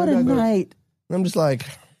 hold on, what I a gotta go. night! I'm just like,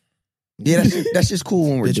 Yeah, that's just cool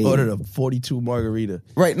when we're bitch dating. ordered a 42 margarita.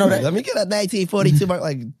 Right? No, Let me get a 1942 margarita.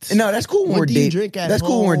 Like, no, that's cool when what we're do you dating. drink at That's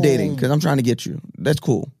cool when we're dating home? because I'm trying to get you. That's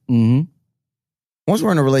cool. Mm-hmm. Once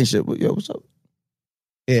we're in a relationship, yo, what's up?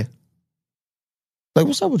 Yeah. Like,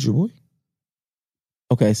 what's up with you, boy?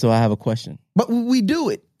 Okay, so I have a question. But we do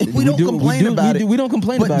it. We don't complain about it. We don't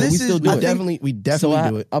complain But about it. We this still is- do I it. think- We definitely So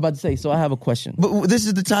do it. I'm about to say. So I have a question. But this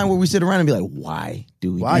is the time where we sit around and be like, why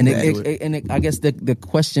do we? Why do do that? I guess the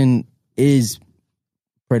question is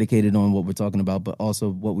predicated on what we're talking about, but also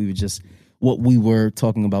what we were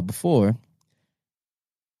talking about before.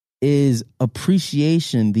 Is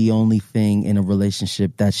appreciation the only thing in a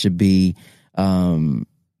relationship that should be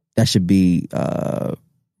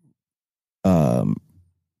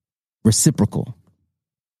reciprocal?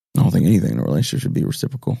 I don't think anything in a relationship should be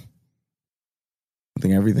reciprocal. I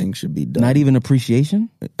think everything should be done. Not even appreciation?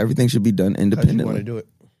 Everything should be done How do you want independently. to do it?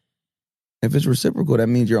 If it's reciprocal, that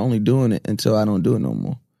means you're only doing it until I don't do it no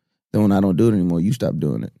more. Then when I don't do it anymore, you stop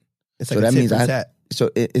doing it. It's So like that a tit means for I. tat.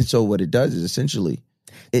 So what it does is essentially,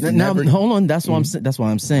 it Now, never. hold on. That's what that's what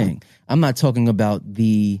I'm saying. I'm not talking about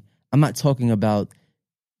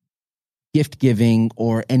gift giving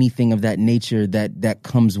or anything of that nature that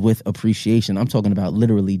comes with appreciation. I'm talking about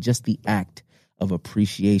literally just the act of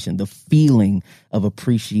appreciation, the feeling of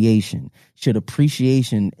appreciation. Should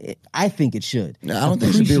appreciation? I think it should. No, I don't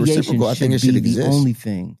think it should be reciprocal. I think it should be exist. The only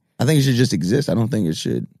thing. I think it should just exist. I don't think it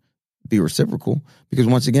should be reciprocal because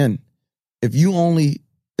once again, if you only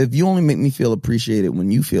make me feel appreciated when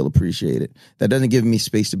you feel appreciated, that doesn't give me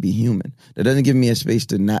space to be human. That doesn't give me a space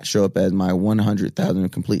to not show up as my 100,000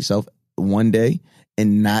 complete self one day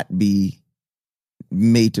and not be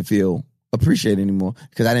made to feel appreciated anymore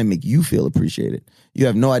because I didn't make you feel appreciated. You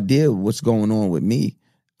have no idea what's going on with me.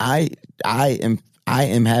 I am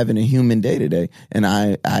having a human day today, and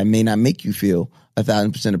I may not make you feel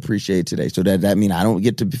 1,000% appreciated today. So that mean I don't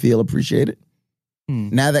get to feel appreciated.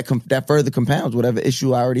 Now that further compounds whatever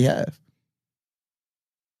issue I already have.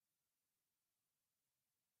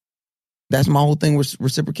 That's my whole thing with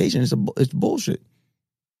reciprocation. It's bullshit.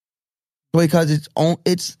 Because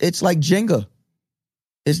it's like Jenga.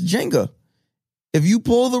 It's Jenga. If you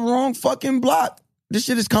pull the wrong fucking block, this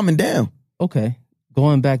shit is coming down. Okay,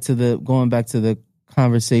 going back to the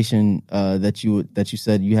conversation that you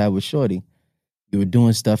said you had with Shorty. You were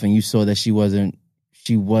doing stuff and you saw that she wasn't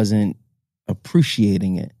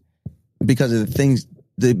appreciating it because of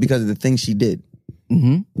the things she did.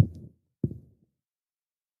 Mm-hmm.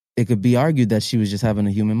 It could be argued that she was just having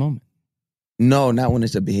a human moment. No, not when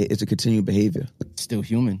it's a continued behavior. Still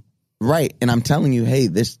human. Right. And I'm telling you, hey,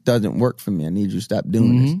 this doesn't work for me. I need you to stop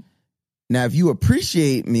doing this. Now, if you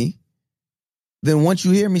appreciate me, then once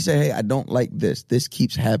you hear me say, hey, I don't like this. This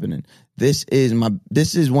keeps happening. This is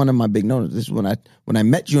one of my big no's. This is when I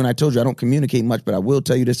met you and I told you I don't communicate much, but I will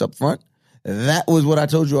tell you this up front. That was what I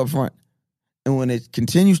told you up front. And when it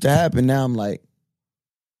continues to happen, now I'm like,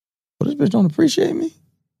 well, this bitch don't appreciate me.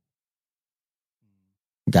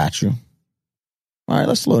 Got you. All right,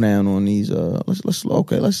 let's slow down on these. Let's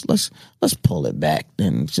pull it back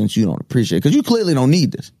then, since you don't appreciate it, because you clearly don't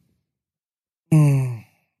need this.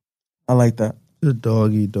 I like that. The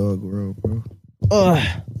dog eat dog world, bro.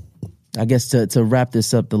 I guess to wrap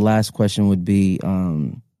this up, the last question would be.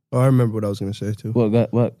 I remember what I was gonna say too.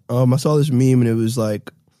 What? I saw this meme and it was like,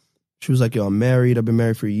 she was like, "Yo, I'm married. I've been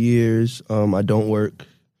married for years. I don't work.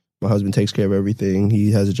 My husband takes care of everything.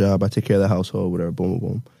 He has a job. I take care of the household. Whatever. Boom, boom,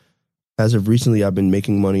 boom. As of recently, I've been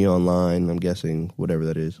making money online. I'm guessing whatever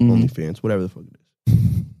that is, OnlyFans, whatever the fuck it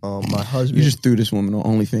is. My husband. You just threw this woman on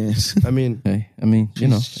OnlyFans. I mean, she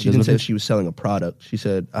didn't say she was selling a product. She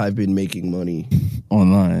said, I've been making money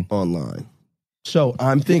online. So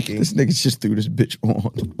I'm thinking, this nigga just threw this bitch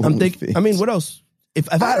on. I'm thinking. I mean, what else?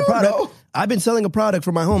 If I had a product, know. I've been selling a product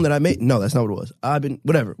for my home that I made. No, that's not what it was. I've been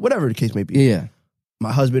whatever the case may be. Yeah.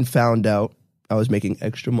 My husband found out I was making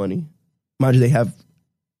extra money. Mind you, they have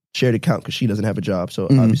shared account because she doesn't have a job. So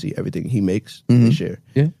obviously everything he makes, they share.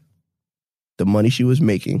 Yeah. The money she was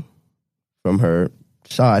making from her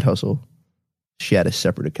side hustle, she had a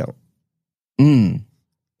separate account. And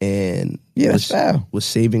that's foul. was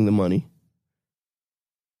saving the money.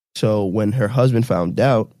 So when her husband found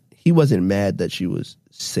out, he wasn't mad that she was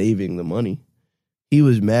saving the money. He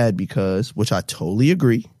was mad because, which I totally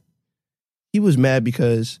agree, he was mad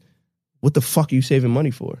because what the fuck are you saving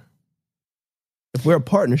money for? If we're a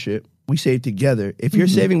partnership, we save together. If you're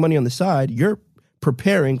saving money on the side, you're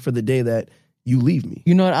preparing for the day that you leave me.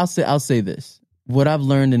 You know what? I'll say this. What I've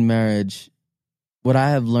learned in marriage, what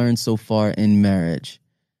I have learned so far in marriage,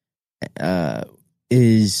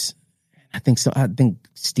 is I think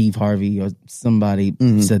Steve Harvey or somebody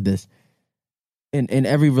said this. In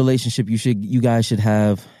every relationship, you guys should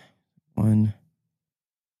have 1,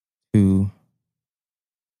 2,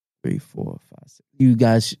 3, 4, 5, 6. You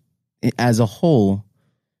guys, as a whole,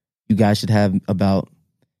 you guys should have about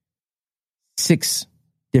 6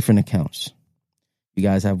 different accounts. You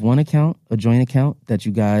guys have one account, a joint account that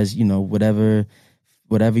you guys, whatever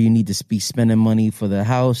you need to be spending money for the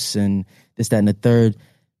house and this, that, and the third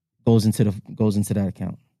goes into that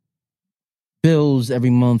account. Bills every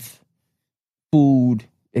month, food,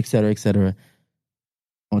 et cetera, et cetera.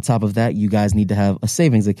 On top of that, you guys need to have a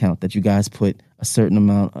savings account that you guys put a certain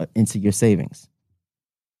amount into your savings.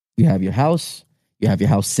 You have your house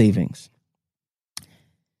savings.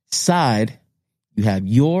 Side, you have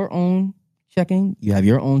your own checking, you have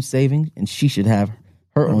your own savings, and she should have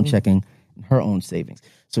her own checking and her own savings.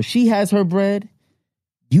 So she has her bread,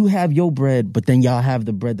 you have your bread, but then y'all have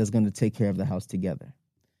the bread that's going to take care of the house together.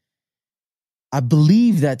 I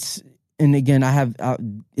believe that's, and again,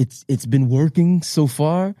 it's been working so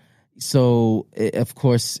far. So, of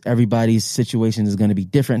course, everybody's situation is going to be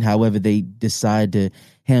different, however they decide to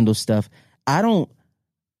handle stuff. When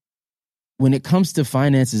it comes to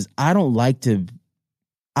finances,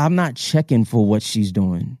 I'm not checking for what she's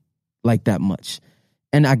doing like that much.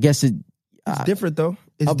 And I guess it's different, though.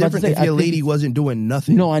 It's different if your lady wasn't doing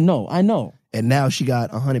nothing. No, I know. And now she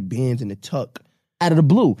got 100 bands in the tuck. Out of the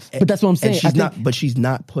blue. But that's what I'm saying. She's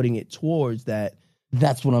not putting it towards that.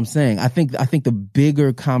 That's what I'm saying. I think the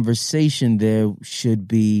bigger conversation there should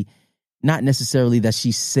be not necessarily that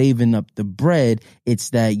she's saving up the bread.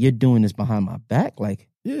 It's that you're doing this behind my back. Like,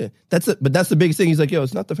 yeah, but that's the biggest thing. He's like, yo,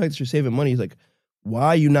 it's not the fact that you're saving money. He's like,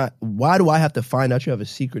 why do I have to find out you have a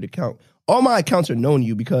secret account? All my accounts are known to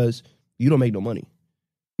you because you don't make no money.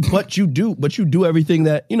 But you do everything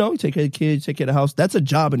that, you take care of the kids, take care of the house. That's a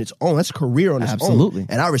job in its own. That's a career on its own. Absolutely.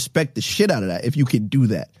 And I respect the shit out of that if you could do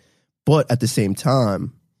that. But at the same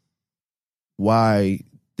time, why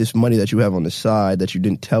this money that you have on the side that you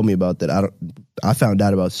didn't tell me about that I found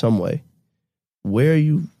out about some way, what are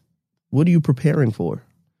you preparing for?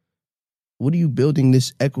 What are you building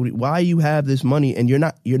this equity? Why you have this money and you're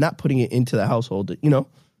not putting it into the household,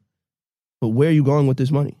 But where are you going with this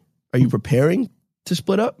money? Are you preparing to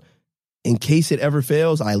split up in case it ever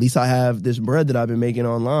fails? At least I have this bread that I've been making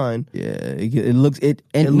online. Yeah, it looks crazy.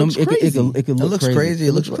 It looks crazy.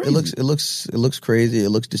 It looks crazy. It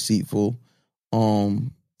looks deceitful.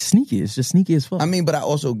 Sneaky. It's just sneaky as fuck. I mean, but I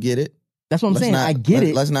also get it. That's what I'm saying. I get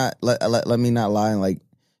it. Let me not lie. And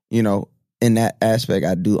in that aspect,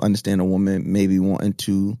 I do understand a woman maybe wanting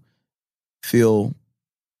to feel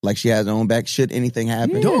like she has her own back. Should anything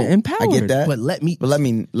happen, empowered. I get that. But let me know. Let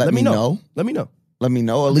me know. Let me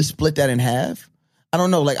know. Or at least split that in half. I don't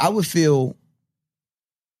know. Like I would feel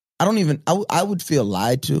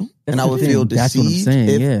lied to, and I would feel deceived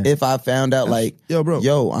if I found out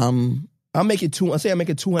I'm making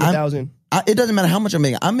 $200,000. It doesn't matter how much I'm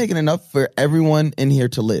making. I'm making enough for everyone in here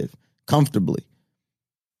to live comfortably.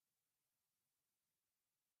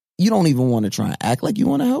 You don't even want to try and act like you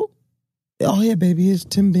want to help. Oh yeah, baby, here's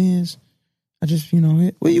 10 bands. I just,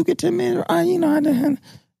 will you get 10 bands? I didn't.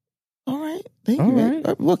 All right, thank you.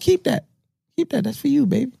 Right. Well, keep that. That's for you,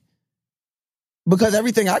 baby. Because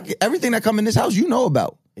everything that come in this house, you know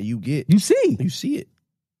about. And you see it.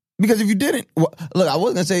 Because if you didn't, look, I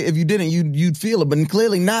was gonna say if you didn't, you'd feel it, but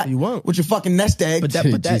clearly not. You won't with your fucking nest egg. But that's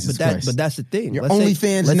the thing. Your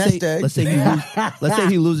OnlyFans nest egg. Let's say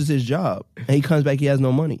he loses his job and he comes back, he has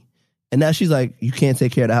no money, and now she's like, you can't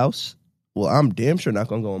take care of the house. Well, I'm damn sure not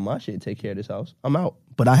gonna go on my shit and take care of this house. I'm out,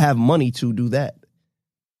 but I have money to do that.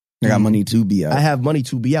 I got money to be out. I have money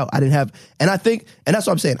to be out. I didn't have, and that's what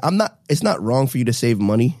I'm saying. It's not wrong for you to save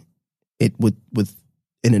money, with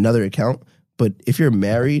in another account. But if you're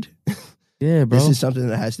married, yeah, bro, this is something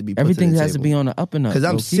that has to be. Everything has to be on the up and up. Because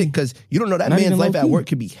I'm sick. Because you don't know that man's life at work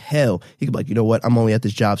could be hell. He could be like, you know what? I'm only at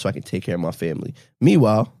this job so I can take care of my family.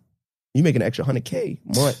 Meanwhile, you make an extra $100K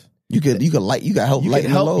a month. You could help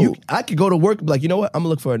lighten the load. I could go to work and be like, you know what? I'm gonna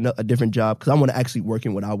look for a different job because I want to actually work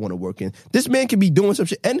in what I want to work in. This man could be doing some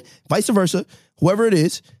shit, and vice versa. Whoever it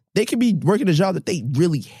is, they could be working a job that they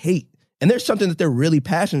really hate, And there's something that they're really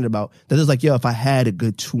passionate about that is like, yo, if I had a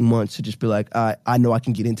good 2 months to just be like, I know I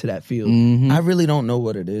can get into that field. I really don't know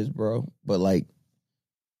what it is, bro. But like,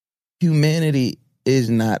 humanity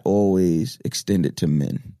is not always extended to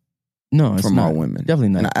men. No, it's from not. all women.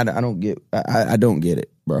 Definitely not. And I don't get. I don't get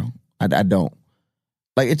it, bro. I don't.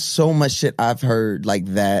 Like, it's so much shit I've heard like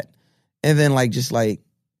that, and then like just like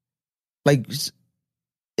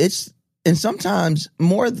it's. And sometimes,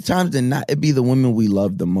 more of the times than not, it be the women we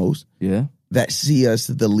love the most that see us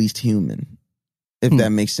the least human, if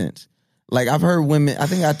that makes sense. Like, I've heard women, I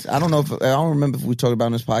don't know if, I don't remember if we talked about it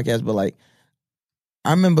on this podcast, but like,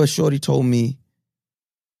 I remember my shorty told me,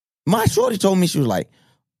 she was like,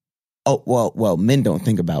 oh, well, men don't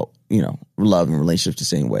think about, love and relationships the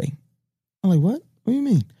same way. I'm like, what? What do you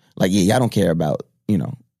mean? Like, yeah, y'all don't care about,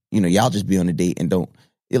 y'all just be on a date and don't.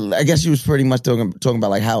 I guess she was pretty much talking about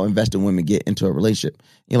like how invested women get into a relationship.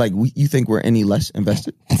 You're like, you think we're any less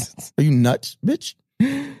invested? Are you nuts, bitch?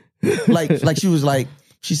 like she was like,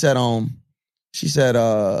 she said, what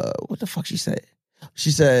the fuck she said?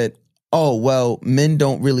 She said, oh, well, men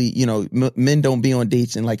don't really, men don't be on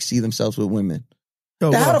dates and like see themselves with women.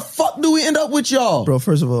 Yo, how the fuck do we end up with y'all? Bro,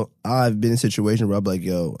 first of all, I've been in a situation where I'm like,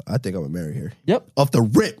 yo, I think I'm gonna marry her. Yep. Off the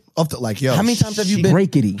rip. yo. How many times have you been?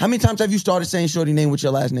 Breakity. How many times have you started saying shorty name with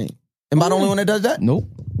your last name? Am I the only one that does that? Nope.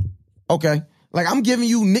 Okay. Like, I'm giving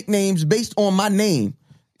you nicknames based on my name.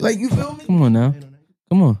 Like, you feel me? Come on now.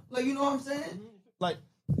 Come on. Like, you know what I'm saying? Like,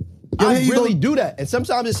 I really do that. And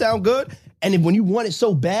sometimes it sounds good. And then when you want it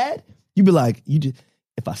so bad, you be like,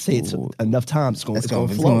 if I say it enough times, it's gonna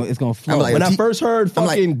flow. It's gonna flow. When I first heard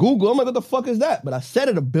fucking Google, I'm like, what the fuck is that? But I said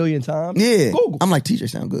it a billion times. Yeah. Google. I'm like, TJ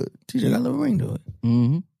sound good. TJ got a little ring to it.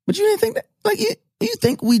 Mm-hmm. But you didn't think that? Like, you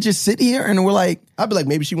think we just sit here and we're like... I'd be like,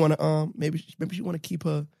 maybe she want to, maybe she want to keep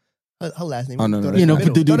her last name. Oh, no.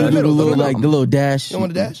 Put the little dash. You don't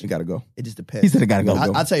want a dash? You gotta go. It just depends. He said it gotta go.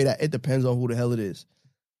 I'll tell you that. It depends on who the hell it is.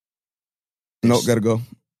 No, gotta go.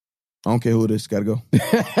 I don't care who it is. Gotta go.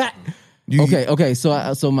 Okay.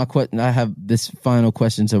 So my question, I have this final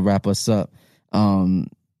question to wrap us up, and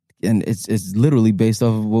it's literally based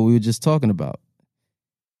off of what we were just talking about.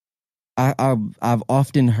 I've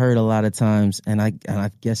often heard a lot of times, and I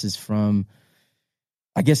guess it's from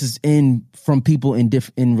people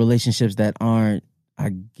in relationships that aren't, I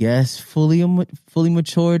guess, fully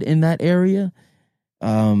matured in that area.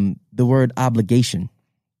 The word obligation.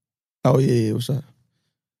 Oh yeah. What's up?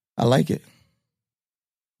 I like it.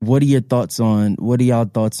 What are y'all thoughts on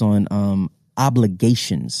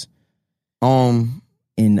obligations in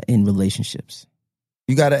relationships?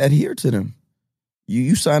 You got to adhere to them.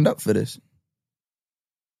 You signed up for this.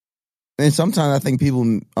 And sometimes I think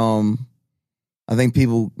people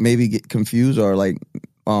maybe get confused or like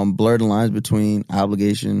blur the lines between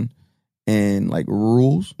obligation and like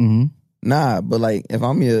rules. Mm-hmm. Nah, but like if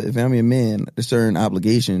I'm your man, there's certain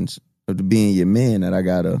obligations of being your man that I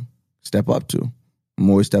gotta step up to. I'm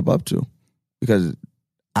always step up to, because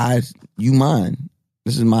you mine.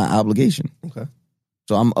 This is my obligation. Okay.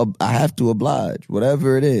 So I have to oblige,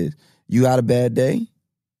 whatever it is. You had a bad day,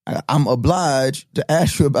 I'm obliged to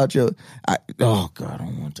ask you about oh God, I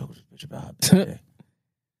don't want to talk to this bitch about her bad day.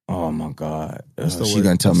 Oh my God, she's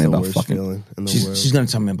gonna tell me about fucking. She's gonna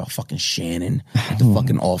tell me about fucking Shannon at the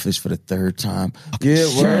fucking office for the third time.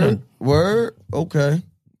 Yeah, word. Okay,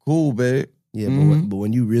 cool, babe. Yeah, but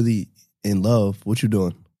when you really in love, what you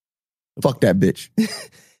doing? Fuck that bitch.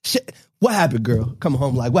 Shit. What happened, girl? Come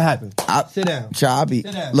home, like, what happened? Sit down.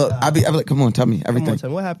 Look, I be like, come on, tell me everything. Come on,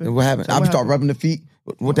 tell me what happened. What happened? I'll start rubbing the feet.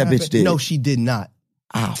 What that bitch did? No, she did not.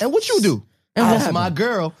 And what you do? And that's my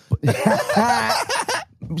girl.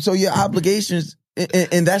 So your obligations,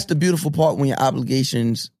 and that's the beautiful part when your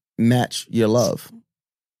obligations match your love.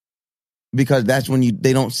 Because that's when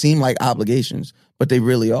they don't seem like obligations, but they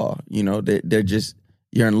really are. They're just,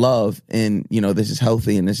 you're in love, and this is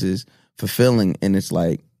healthy and this is fulfilling, and it's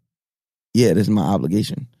like, yeah, this is my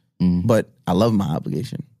obligation. But I love my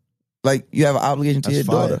obligation. Like, you have an obligation to your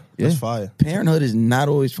daughter. That's fire. Parenthood is not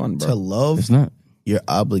always fun, bro. To love it's not. Your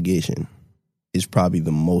obligation is probably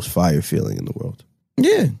the most fire feeling in the world.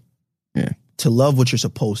 Yeah. To love what you're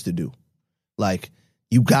supposed to do. Like,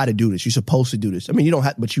 you got to do this. You're supposed to do this. I mean, you don't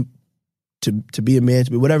have, but to be a man,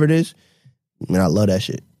 to be whatever it is, man, I love that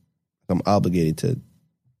shit. I'm obligated to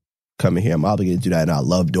come in here. I'm obligated to do that, and I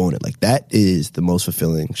love doing it. Like, that is the most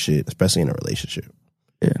fulfilling shit, especially in a relationship.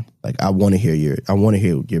 Yeah. Like, I want to hear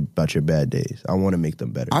about your bad days. I want to make them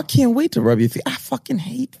better. I can't wait to rub your feet. I fucking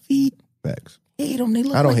hate feet. Facts. Hate them. They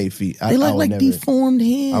look I don't hate feet. They look like deformed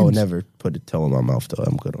hands. I would never put a toe in my mouth, though.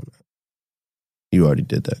 I'm good on that. You already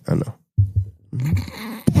did that. I know.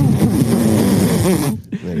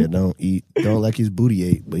 Nigga, don't like his booty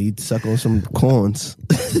ate, but he'd suck on some corns.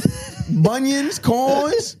 Bunions,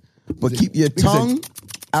 corns, but keep your tongue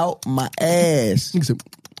out my ass.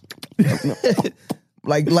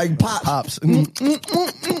 like pops. Put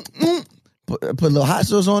a little hot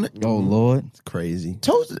sauce on it. Oh Lord, it's crazy.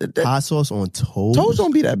 Toast, hot sauce on toast. Toast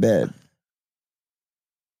don't be that bad.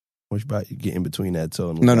 What about you get in between that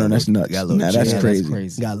toe? And No, that's nuts. Nah, that's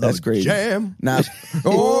crazy. That's crazy. Jam. Nah.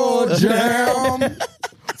 Oh, jam.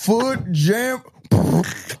 Foot jam.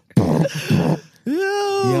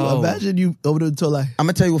 Yo, imagine you over the toe like. I'm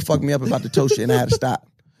gonna tell you what fucked me up about the toe shit, and I had to stop.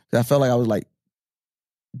 I felt like I was like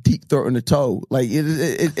deep throating the toe. Like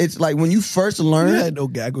it's like when you first learn. You had no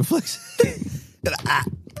gag reflex.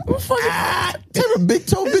 What type of big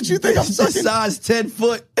toe bitch you think I'm sucking? Size 10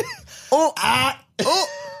 foot.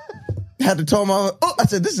 Had to tell my. I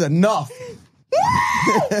said this is enough.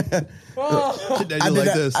 I did that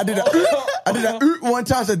one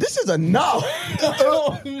time. I said this is enough.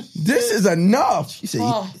 This is enough. She said,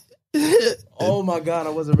 oh my God,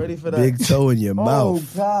 I wasn't ready for that. Big toe in your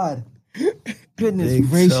mouth. Oh God. Goodness Big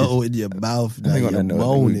gracious. toe in your mouth. I think on that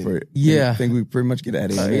note, I think we pretty much get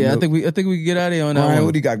out of here. Yeah, I think we can get out of here on that Ryan, one.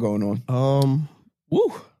 what do you got going on?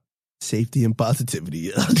 Woo. Safety and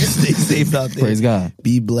positivity. Just stay safe out there. Praise God.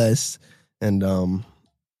 Be blessed and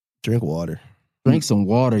drink water. Drink some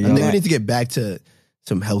water, I y'all. think we need to get back to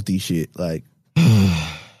some healthy shit. Like,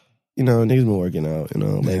 you know, niggas been working out. You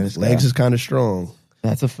know, legs is kind of strong.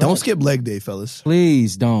 That's a fact. Don't skip leg day, fellas.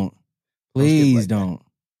 Please don't. Please don't.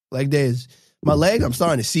 Leg day is my leg. I'm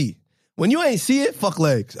starting to see. When you ain't see it, fuck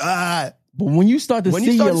legs. But when you start to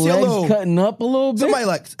see your legs cutting up a little bit, somebody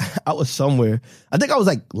like I was somewhere. I think I was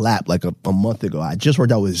like lap like a month ago. I just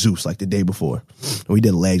worked out with Zeus like the day before, and we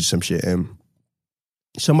did legs or some shit. And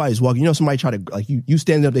somebody's walking. You know, somebody try to like you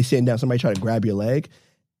standing up, they sitting down. Somebody try to grab your leg,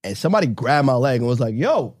 and somebody grabbed my leg and was like,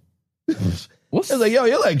 "Yo." What's it was like, yo,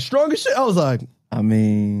 your leg's strong as shit. I was like, I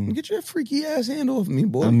mean, get your freaky ass hand off me,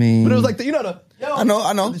 boy. I mean, but it was like yo, I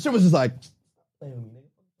know. The shit was just like,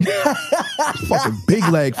 fucking big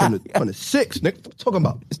leg from the 6, nigga. What you talking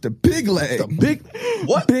about? It's the big leg. It's the big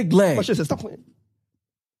what? Big leg. My shit said stop playing.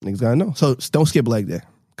 Niggas gotta know. So don't skip leg day,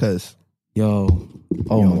 cause my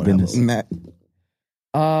goodness, Matt.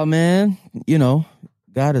 Man, you know,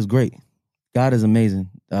 God is great. God is amazing.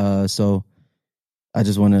 So I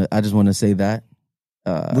just wanna say that.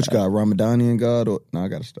 Which God, Ramadanian God, or no? I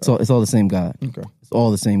gotta stop. So it's all the same God. Okay, it's all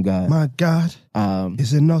the same God. My God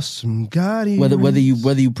is an awesome God. Whether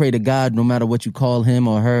you pray to God, no matter what you call him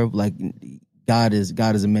or her, like God is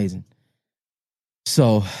amazing.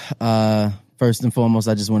 So first and foremost,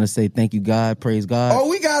 I just want to say thank you, God. Praise God. Oh,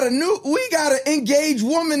 we got an engaged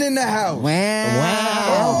woman in the house.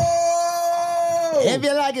 Wow. Oh. If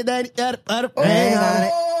you like it, daddy.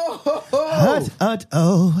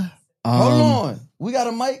 Hold on. We got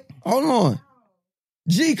a mic. Hold on.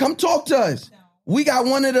 G, come talk to us. We got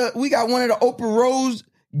one of the Oprah Rose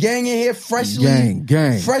gang in here, freshly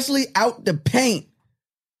out the paint.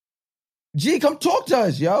 G, come talk to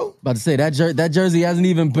us, yo. About to say that jersey hasn't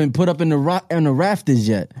even been put up in the rafters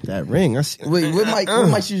yet. That ring. I see. Wait, what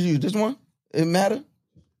mic should you use? This one? It matter?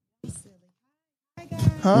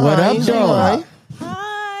 Hi, what up, Joe?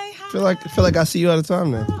 Hi. Feel like I see you all the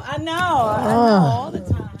time now. I know all the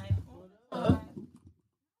time.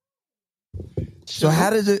 So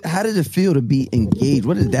how does it feel to be engaged?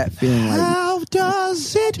 What is that feeling like? How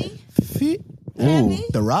does it feel? Ooh,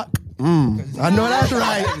 The Rock. I know that's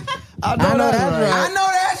right. I know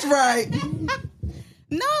that's right.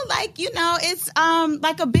 No, like, you know, it's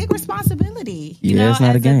like a big responsibility. You Yeah, know, it's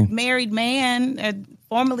not a as game. Married man, a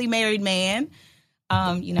formerly married man,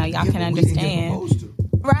 you know, y'all can understand.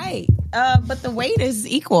 Right. But the weight is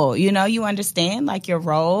equal. You know, you understand like your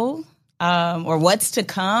role or what's to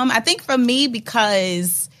come. I think for me,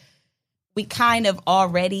 because we kind of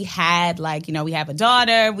already had like, you know, we have a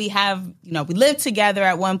daughter, we have, you know, we lived together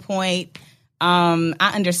at one point.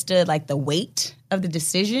 I understood like the weight of the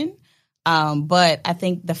decision. But I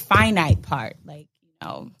think the finite part, like, you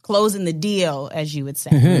know, closing the deal, as you would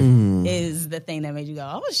say, is the thing that made you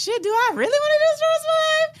go, oh shit, do I really want to do this for the rest of my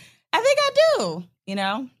life? I think I do, you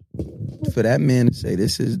know? For that man to say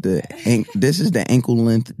this is the ankle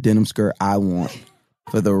length denim skirt I want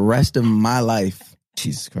for the rest of my life.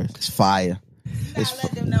 Jesus Christ. It's fire. You gotta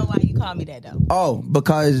let them know why you call me that, though. Oh,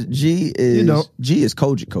 because G is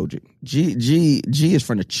Kojic. G is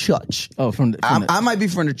from the church. Oh, I might be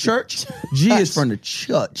from the church. G is from the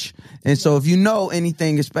church. And so if you know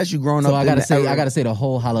anything, especially growing up, I gotta say the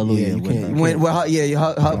whole hallelujah.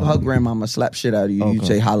 Her grandmama slap shit out of you. Okay. You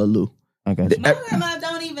say hallelujah. Okay. My grandma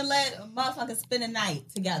don't even let motherfuckers spend a night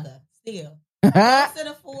together. Still. closer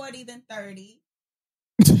to 40 than 30.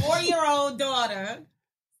 4-year-old daughter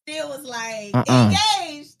still was like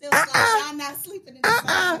engaged. Still was like, I'm not sleeping in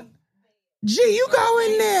the same. G, you go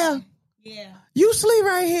in there. Yeah. You sleep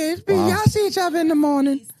right here. Wow. Y'all see each other in the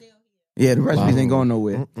morning. Yeah, the recipes ain't going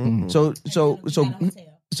nowhere. So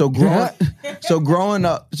growing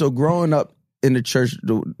up in the church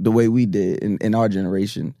the way we did in our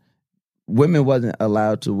generation, women wasn't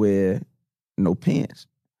allowed to wear no pants.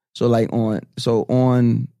 So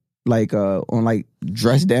on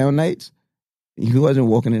dress down nights, he wasn't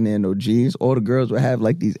walking in there in no jeans. All the girls would have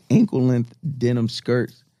like these ankle length denim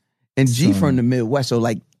skirts. And G from the Midwest, so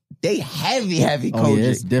like they heavy Kojic. Oh yeah,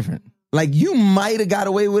 it's different. Like you might have got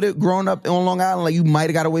away with it growing up on Long Island. Like you might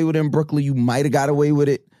have got away with it in Brooklyn. You might have got away with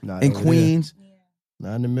it in Queens.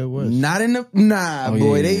 Not in the Midwest. Not in the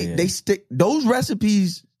they stick those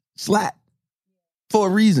recipes slap for a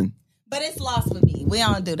reason. But it's lost with me. We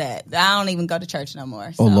don't do that. I don't even go to church no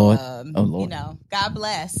more. So, Oh Lord. You know, God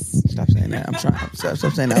bless. Stop saying that. I'm trying.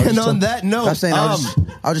 Stop saying that. And on that note, stop saying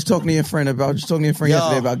that. I was just talking to your friend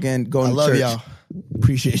yesterday about again going to church. Y'all.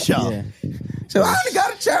 Appreciate y'all. Yeah. So I only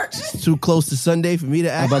go to church. It's too close to Sunday for me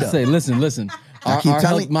to act I'm about to up. say, listen.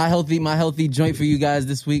 My healthy joint for you guys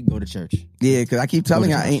this week. Go to church. Yeah, because I keep telling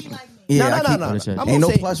you I ain't. Yeah, No. Ain't no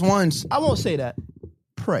plus ones. I won't say that.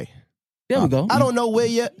 Pray. There we go. I don't know where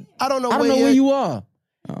yet. I don't know where you are.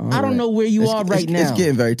 I don't know where you are right now. It's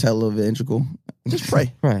getting very televangelical. Just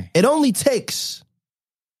pray. Right. It only takes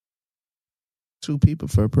 2 people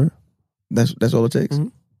for a prayer. That's all it takes.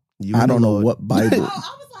 Mm-hmm. I don't know what Bible. I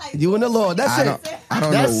was like, You and the Lord. That's it. I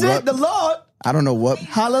don't That's know it. what. The Lord. I don't know what.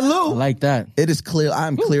 Hallelujah. I like that. It is clear.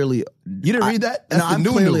 I'm clearly. You didn't read that? That's No, the I'm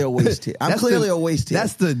new clearly new. a waste here. I'm That's clearly the- a waste here.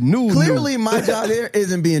 That's the new. Clearly, my job here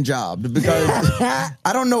isn't being jobbed because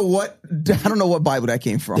I don't know what Bible that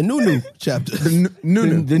came from. The new chapter. The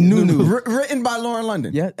new. The new. Written by Lauren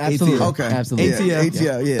London. Yeah, absolutely. Okay. Absolutely.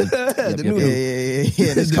 ATL. Yeah. The new.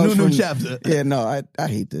 Yeah. This The comes new from- chapter. Yeah, no, I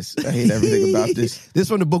hate this. I hate everything about this. This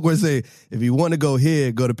from the book where it say, if you want to go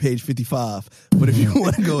here, go to page 55. But if you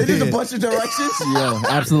want to go It is here, a bunch of directions. Yeah,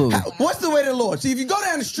 absolutely. What's the way to the Lord? See, if you go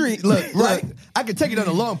down the street, look, right? I can take you down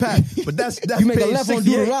a long path, but that's You make a page left on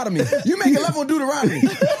 68. Deuteronomy. You make a left on Deuteronomy.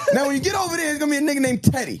 Now, when you get over there, it's gonna be a nigga named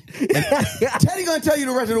Teddy. And Teddy gonna tell you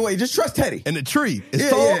the rest of the way. Just trust Teddy. And the tree is Yeah,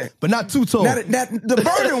 tall, yeah. but not too tall. Now, the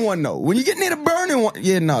burning one though. When you get near the burning one,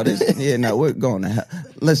 we're going to hell.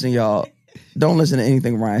 Listen, y'all. Don't listen to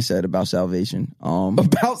anything Ryan said about salvation.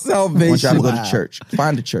 About salvation. I want y'all to go Wow. to church.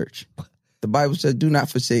 Find a church. The Bible says, "Do not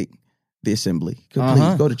forsake the assembly."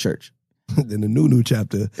 Please go to church. In the new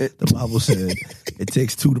chapter, the Bible said it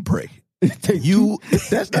takes 2 to pray.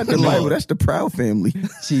 That's not the Bible. That's the Proud Family.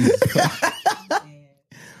 Jesus.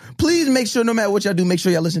 Please make sure, no matter what y'all do, make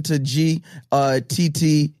sure y'all listen to G,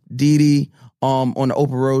 TT, Didi, on the Oprah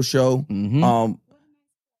Rose show. Mm-hmm.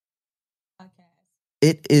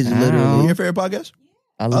 It is You literally. your favorite podcast?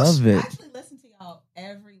 I love I it. actually listen to y'all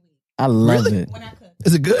every week I love Really? it. when I cook.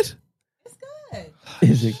 Is it good? It's good.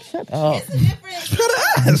 Is it? Shut up. It's a different.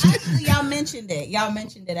 Actually, y'all mentioned it. Y'all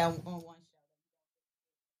mentioned it on one show.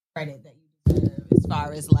 Credit that you deserve as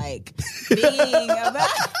far as like being about.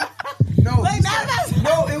 No, Like, that's-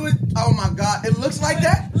 no, it was. Oh my God, it looks like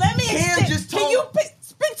that. Let me. Cam extend- just Can told. you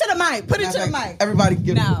speak to the mic? Put it to the mic. Everybody,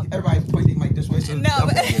 everybody point their mic this way. So No,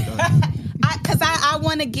 because I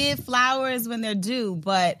want to give flowers when they're due,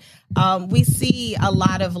 but we see a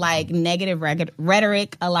lot of like negative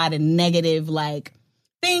rhetoric, a lot of negative like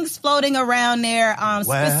things floating around there,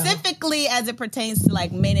 specifically as it pertains to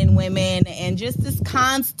like men and women, and just this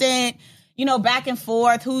constant, back and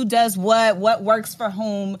forth, who does what works for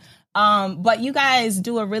whom. But you guys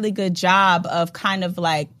do a really good job of kind of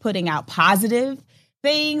like putting out positive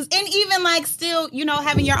things, and even like still,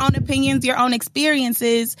 having your own opinions, your own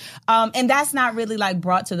experiences. And that's not really like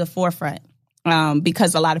brought to the forefront.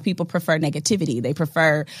 Because a lot of people prefer negativity. They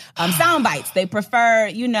prefer sound bites. They prefer,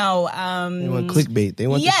 They want clickbait. They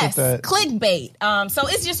want yes, clickbait. So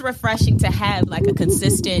it's just refreshing to have like a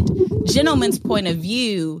consistent gentleman's point of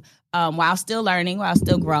view, while still learning, while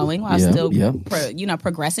still growing, while still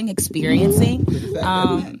progressing, experiencing.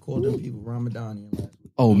 Called them people Ramadanian.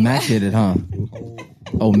 Oh, Mac did it, huh?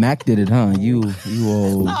 Oh, Mac did it, huh? You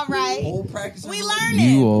old. All right. We learning.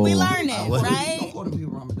 You old. We learning, right? Don't call them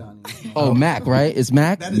people Ramadanian. Oh, Mac, right? It's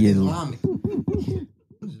Mac? That is Islamic.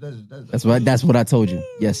 That's what I told you.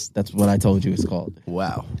 Yes, that's what I told you it's called.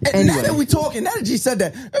 Wow. And now that we talking, now that G said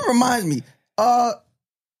that, it reminds me.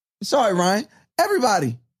 Sorry, Ryan.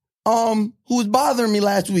 Everybody, who was bothering me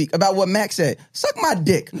last week about what Mac said. Suck my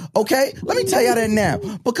dick, okay? Let me tell y'all that now.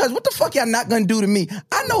 Because what the fuck y'all not gonna do to me?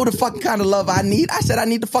 I know the fucking kind of love I need. I said I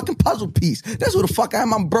need the fucking puzzle piece. That's what the fuck I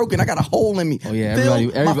am. I'm broken. I got a hole in me. Oh yeah, Fill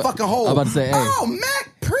everybody my fucking hole. I'm about to say, hey. Oh,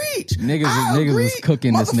 Mac, preach. Niggas was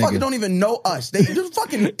cooking this nigga. Motherfuckers don't even know us. They just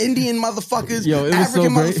fucking Indian motherfuckers, Yo, it was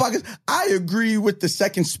African so great. motherfuckers. I agree with the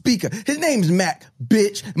second speaker. His name's Mac,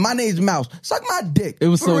 bitch. My name's Mouse. Suck my dick. It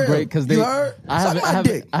was For so real. great because they. You heard? I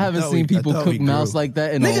haven't seen people cook mouse like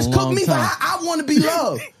that in Niggas a cook long me for time. how I want to be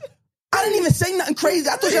loved. I didn't even say nothing crazy.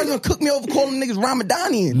 I thought y'all was gonna cook me over calling niggas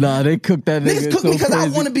Ramadanian. Nah, they cooked that nigga. Niggas cook so me because I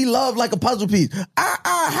crazy. want to be loved like a puzzle piece.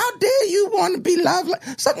 How dare you want to be loved like?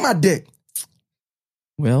 Suck my dick.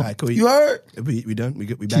 Well, All right, cool. You heard? We done? We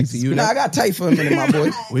back to you Nah, now? I got tight for a minute, my boy.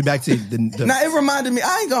 We back to the Now, it reminded me,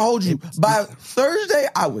 I ain't gonna hold you. By Thursday,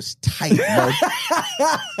 I was tight, bro.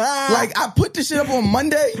 Like, I put this shit up on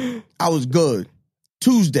Monday, I was good.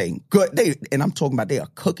 Tuesday, good. And I'm talking about they are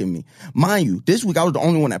cooking me. Mind you, this week I was the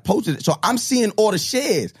only one that posted it. So I'm seeing all the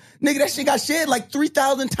shares. Nigga, that shit got shared like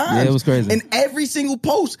 3,000 times. Yeah, it was crazy. And every single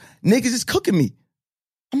post, niggas is cooking me.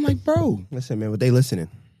 I'm like, bro. Listen, man, what they listening?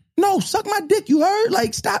 No, suck my dick, you heard?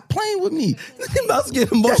 Like, stop playing with me. I was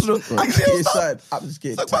getting emotional. I'm getting tight. I'm just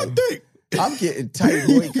getting Suck my tight. dick. I'm getting tight,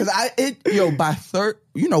 boy. Because by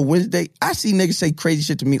Wednesday, I see niggas say crazy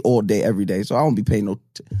shit to me all day, every day. So I don't be paying no.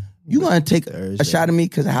 You gonna take a shot at me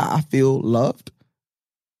because of how I feel loved?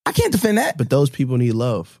 I can't defend that. But those people need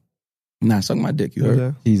love. Nah, suck my dick, you heard?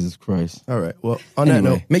 Okay. Jesus Christ. All right. Well, on that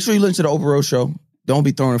note, Make sure you listen to the Overall Show. Don't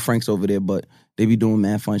be throwing Franks over there, but they be doing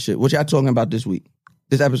mad fun shit. What y'all talking about this week?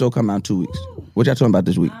 This episode come out in 2 weeks. What y'all talking about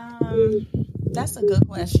this week? That's a good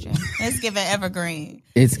question. It's giving evergreen.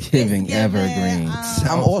 It's giving evergreen.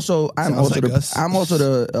 I'm also the producer. I'm also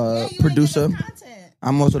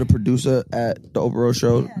the producer at the Overall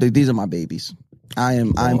Show. These are my babies.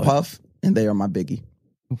 I'm Puff, and they are my biggie.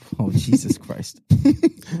 Oh, Jesus Christ.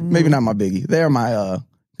 Maybe not my biggie. They are my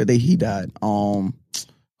he died. Who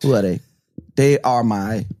are they? They are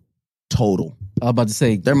my total. I was about to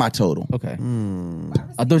say They're my total. okay.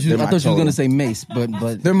 I thought you was gonna say Mace,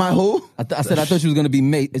 but They're my who? I thought you was gonna be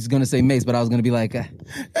Mace. It's gonna say Mace, but I was gonna be like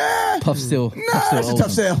Puff still. Nah, Puff still that's a owes tough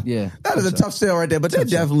him. sale. Yeah, That is a tough sale right there. But they're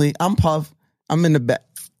definitely, I'm Puff. I'm in the back.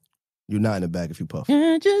 you're not in the back if you puff.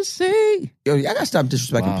 Can't just see. Yo, I gotta stop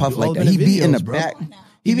disrespecting Wow. Puff You like all that. up in He the be in the videos, bro. back.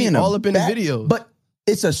 He be in all up in the back, videos. But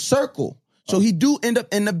it's a circle. So he do end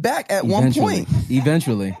up in the back at one point.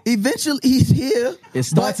 Eventually. Eventually, he's here. It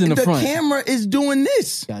starts but in the front. The camera is doing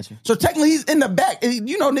this. Gotcha. So technically, he's in the back. And,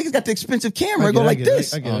 you know, niggas got the expensive camera. It go like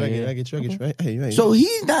this. I get you. Hey. So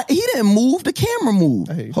he's not. He didn't move. The camera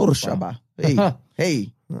moved. Hey. Hold on, Shabba.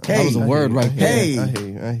 Hey. That was a word right there.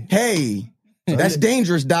 Hey. That's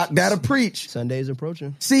dangerous, Doc. That'll preach. Sunday's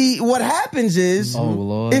approaching. See, what happens is, Oh,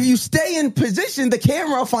 Lord. if you stay in position, the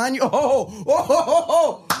camera will find you.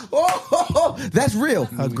 That's real.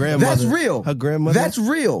 Her grandmother. That's real. Her grandmother. That's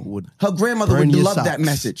real. would Her grandmother burn would your love that socks.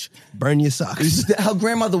 message. Burn your socks. Her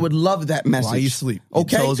grandmother would love that message. While you sleep. Your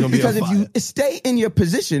Okay? toes gonna be Because on if you fire. stay in your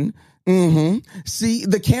position, see,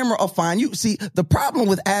 the camera will find you. See, the problem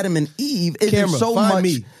with Adam and Eve isn't Camera, so find much.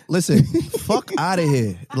 me. Listen, fuck out of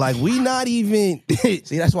here. Like, we not even.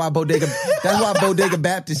 See, that's why Bodega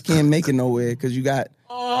Baptist can't make it nowhere, because you got.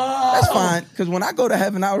 That's fine, because when I go to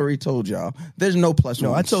heaven, I already told y'all, there's no plus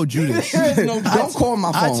No, ones. I told you this. Don't call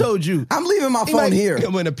my phone. I told you. I'm leaving my phone here.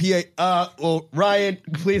 I'm in a PA. Well, Ryan,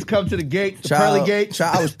 please come to the gate, the Child, pearly gate.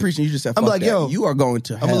 child, I was preaching. You just said, I'm fuck like, that. yo, you are going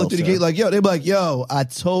to hell. I'm gonna look to the sir. gate like, yo. They be like, yo, I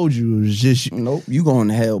told you. It was just. Nope, you going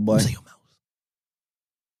to hell, boy. It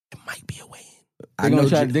might be a way in. I They're know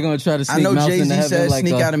gonna try to I sneak know Mouse Jay-Z into heaven said like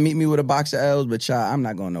sneak out and meet me with a box of L's, but child, I'm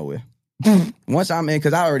not going nowhere. Once I'm in,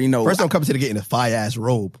 because I already know. First, I'm coming to the gate in a fire ass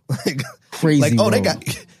robe. crazy. Like, oh, they road.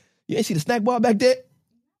 got. You ain't see the snack bar back there?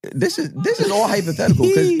 This is all hypothetical,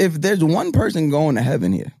 because if there's one person going to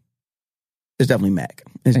heaven here, it's definitely Mac.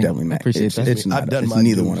 It's definitely Mac. appreciate It's, that. it's not. I've done it's my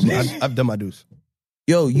neither dues. one of us. I've done my dues.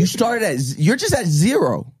 Yo, you started you're just at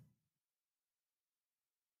 0.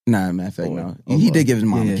 Nah, matter of fact, no. He did give his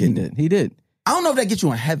mom a Yeah, kidney. he did. I don't know if that gets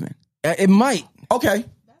you in heaven. It might. Okay.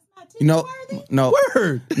 You know, no.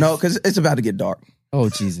 Word. No, because it's about to get dark. Oh,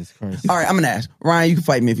 Jesus Christ. All right, I'm going to ask. Ryan, you can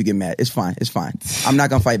fight me if you get mad. It's fine. It's fine. I'm not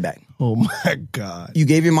going to fight back. Oh my God. You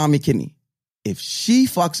gave your mom your kidney. If she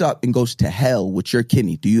fucks up and goes to hell with your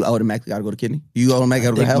kidney, do you automatically got to go to kidney? Do you automatically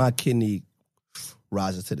got to go to hell? My kidney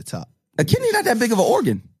rises to the top. A kidney's not that big of an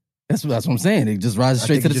organ. That's what I'm saying. It just rises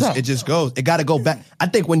straight to the top. It just goes. It got to go back. I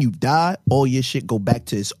think when you die, all your shit go back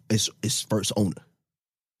to its first owner.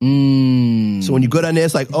 So when you go down there,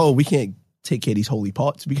 it's like, oh, we can't take care of these holy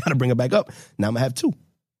parts. We got to bring it back up. Now I'm going to have 2.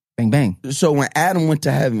 Bang, bang. So when Adam went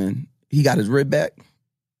to heaven, he got his rib back?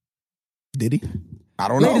 Did he? I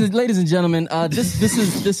don't know. Ladies and gentlemen,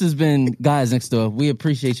 this has been Guys Next Door. We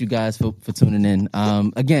appreciate you guys for tuning in.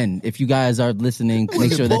 Again, if you guys are listening,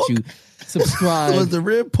 make sure that you subscribe. Was the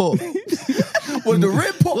rib pork? Was the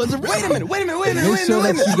rib pork? Wait a minute. Wait a minute.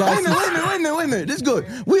 This is good.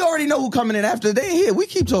 We already know who coming in after. They ain't here. We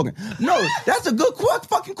keep talking. No, that's a good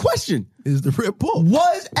fucking question. Is the rib pork?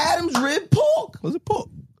 Was Adam's rib pork? Was it pork?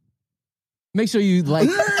 Make sure you like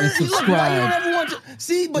and subscribe.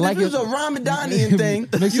 See, but if it was a Ramadanian thing,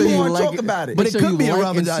 make sure you want to like talk about it. But it could be a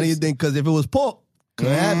Ramadanian thing, because if it was pork, could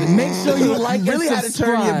have it. Make sure you like you really and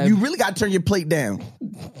subscribe. You really got to turn your plate down,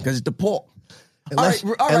 because it's the pork. Unless,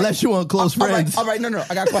 all right. Unless you want close friends. All right, no.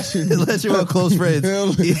 I got a question. Unless you want close friends.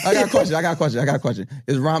 I got a question.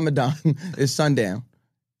 Is Ramadan, is sundown,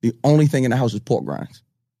 the only thing in the house is pork rinds?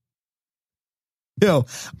 Yo,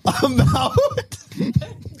 I'm out.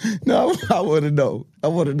 No, I want to know. I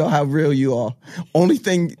want to know how real you are. Only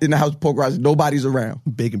thing in the house is pork rinds. Nobody's around.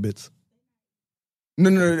 Bacon bits.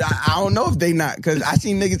 No. I don't know if they not, because I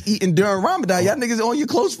seen niggas eating during Ramadan. Y'all niggas on your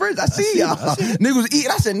close friends. I see y'all. Niggas was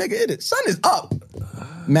eating. I said, nigga, sun is up.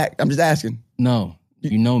 Mac, I'm just asking. No,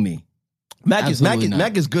 you know me. Mac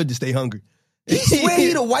is good to stay hungry. He swear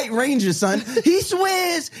he the White Ranger, son. He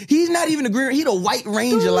swears he's not even a green. He the White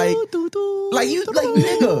Ranger, nigga.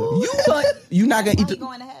 You not gonna eat.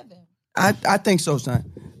 Going to heaven. I think so,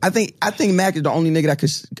 son. I think Mac is the only nigga that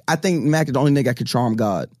could. I think Mac is the only nigga that could charm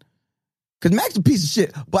God. Because Mac's a piece of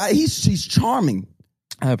shit, but he's charming.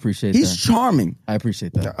 I appreciate He's that. charming. I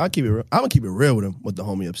appreciate that. I'll keep it real. I'm gonna keep it real with him, with the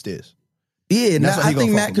homie upstairs. Yeah, I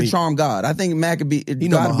think Mac could charm God. I think Mac could be.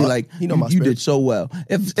 God be like, you did so well.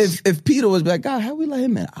 If Peter was like, God, how we let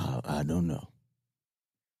him in? I don't know.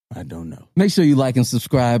 Make sure you like and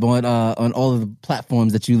subscribe on all of the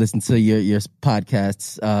platforms that you listen to your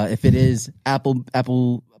podcasts. If it is Apple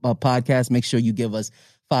Podcasts, make sure you give us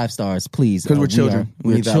 5 stars, please. Because we're children.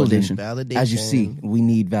 We need children. Validation. As you see, we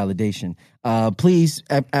need validation. Please,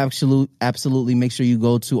 absolutely make sure you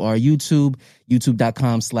go to our YouTube,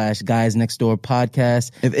 youtube.com/Guys Next Door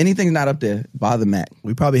Podcast. If anything's not up there, bother Mac.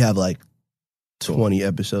 We probably have like 20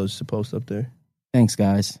 episodes to post up there. Thanks,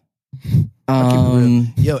 guys. Yo,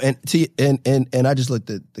 and I just looked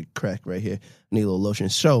at the crack right here. I need a little lotion.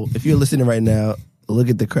 So if you're listening right now, look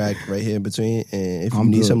at the crack right here in between, and if you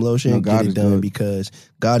need some lotion, get it done, because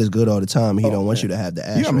God is good all the time. He don't want you to have the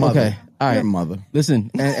ash. Okay, all right, your mother. Listen,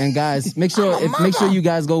 and guys, make sure you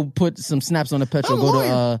guys go put some snaps on the petrol. Go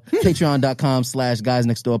to patreon.com/Guys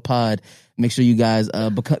Next Door Pod. Make sure you guys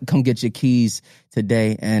come get your keys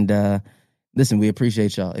today. And listen, we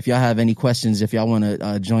appreciate y'all. If y'all have any questions, if y'all want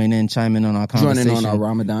to chime in on our conversation, join in on our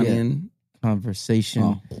Ramadanian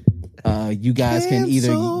conversation. You guys can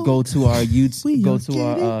either go to our YouTube, go to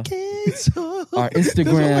our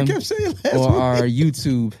Instagram or our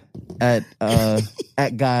YouTube at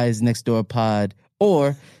Guys Next Door Pod,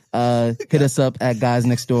 or hit us up at Guys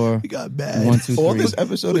Next Door. We got bad. 1, 2, 3. All this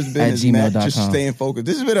episode has been is Matt just staying focused.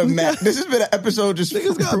 This has been an episode just.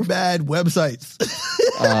 Niggas got bad websites.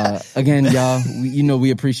 Again, y'all, we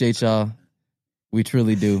appreciate y'all. We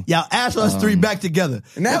truly do. Y'all asked us 3 back together.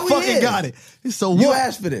 And now we fucking got it. So you what?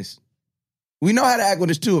 asked for this. We know how to act when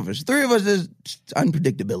there's 2 of us. 3 of us is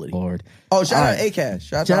unpredictability. Lord. Oh, shout out Acast.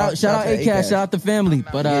 Shout out Acast. Shout out the family.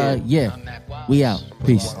 But yeah, we out.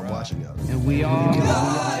 Peace. I'm watching y'all. And we are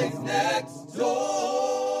Guys Next Door.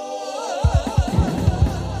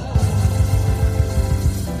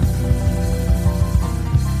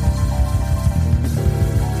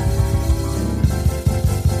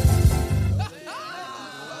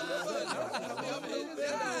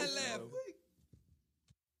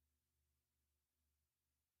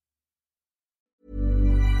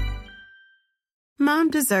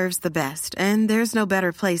 Mom deserves the best, and there's no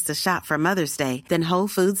better place to shop for Mother's Day than Whole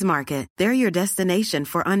Foods Market. They're your destination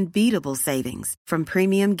for unbeatable savings, from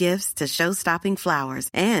premium gifts to show-stopping flowers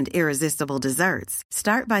and irresistible desserts.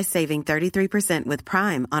 Start by saving 33% with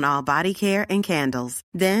Prime on all body care and candles.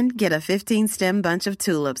 Then get a 15-stem bunch of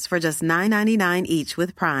tulips for just $9.99 each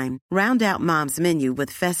with Prime. Round out Mom's menu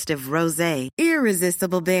with festive rosé,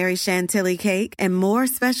 irresistible berry chantilly cake, and more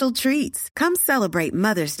special treats. Come celebrate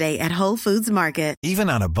Mother's Day at Whole Foods Market.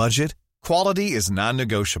 Even on a budget, quality is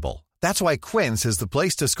non-negotiable. That's why Quince is the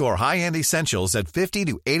place to score high-end essentials at 50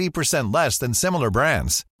 to 80% less than similar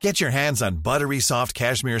brands. Get your hands on buttery soft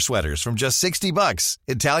cashmere sweaters from just $60,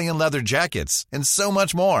 Italian leather jackets, and so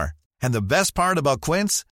much more. And the best part about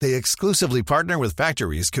Quince, they exclusively partner with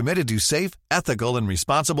factories committed to safe, ethical, and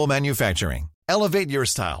responsible manufacturing. Elevate your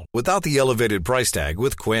style without the elevated price tag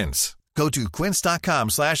with Quince. Go to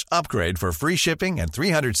quince.com/upgrade for free shipping and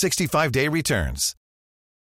 365-day returns.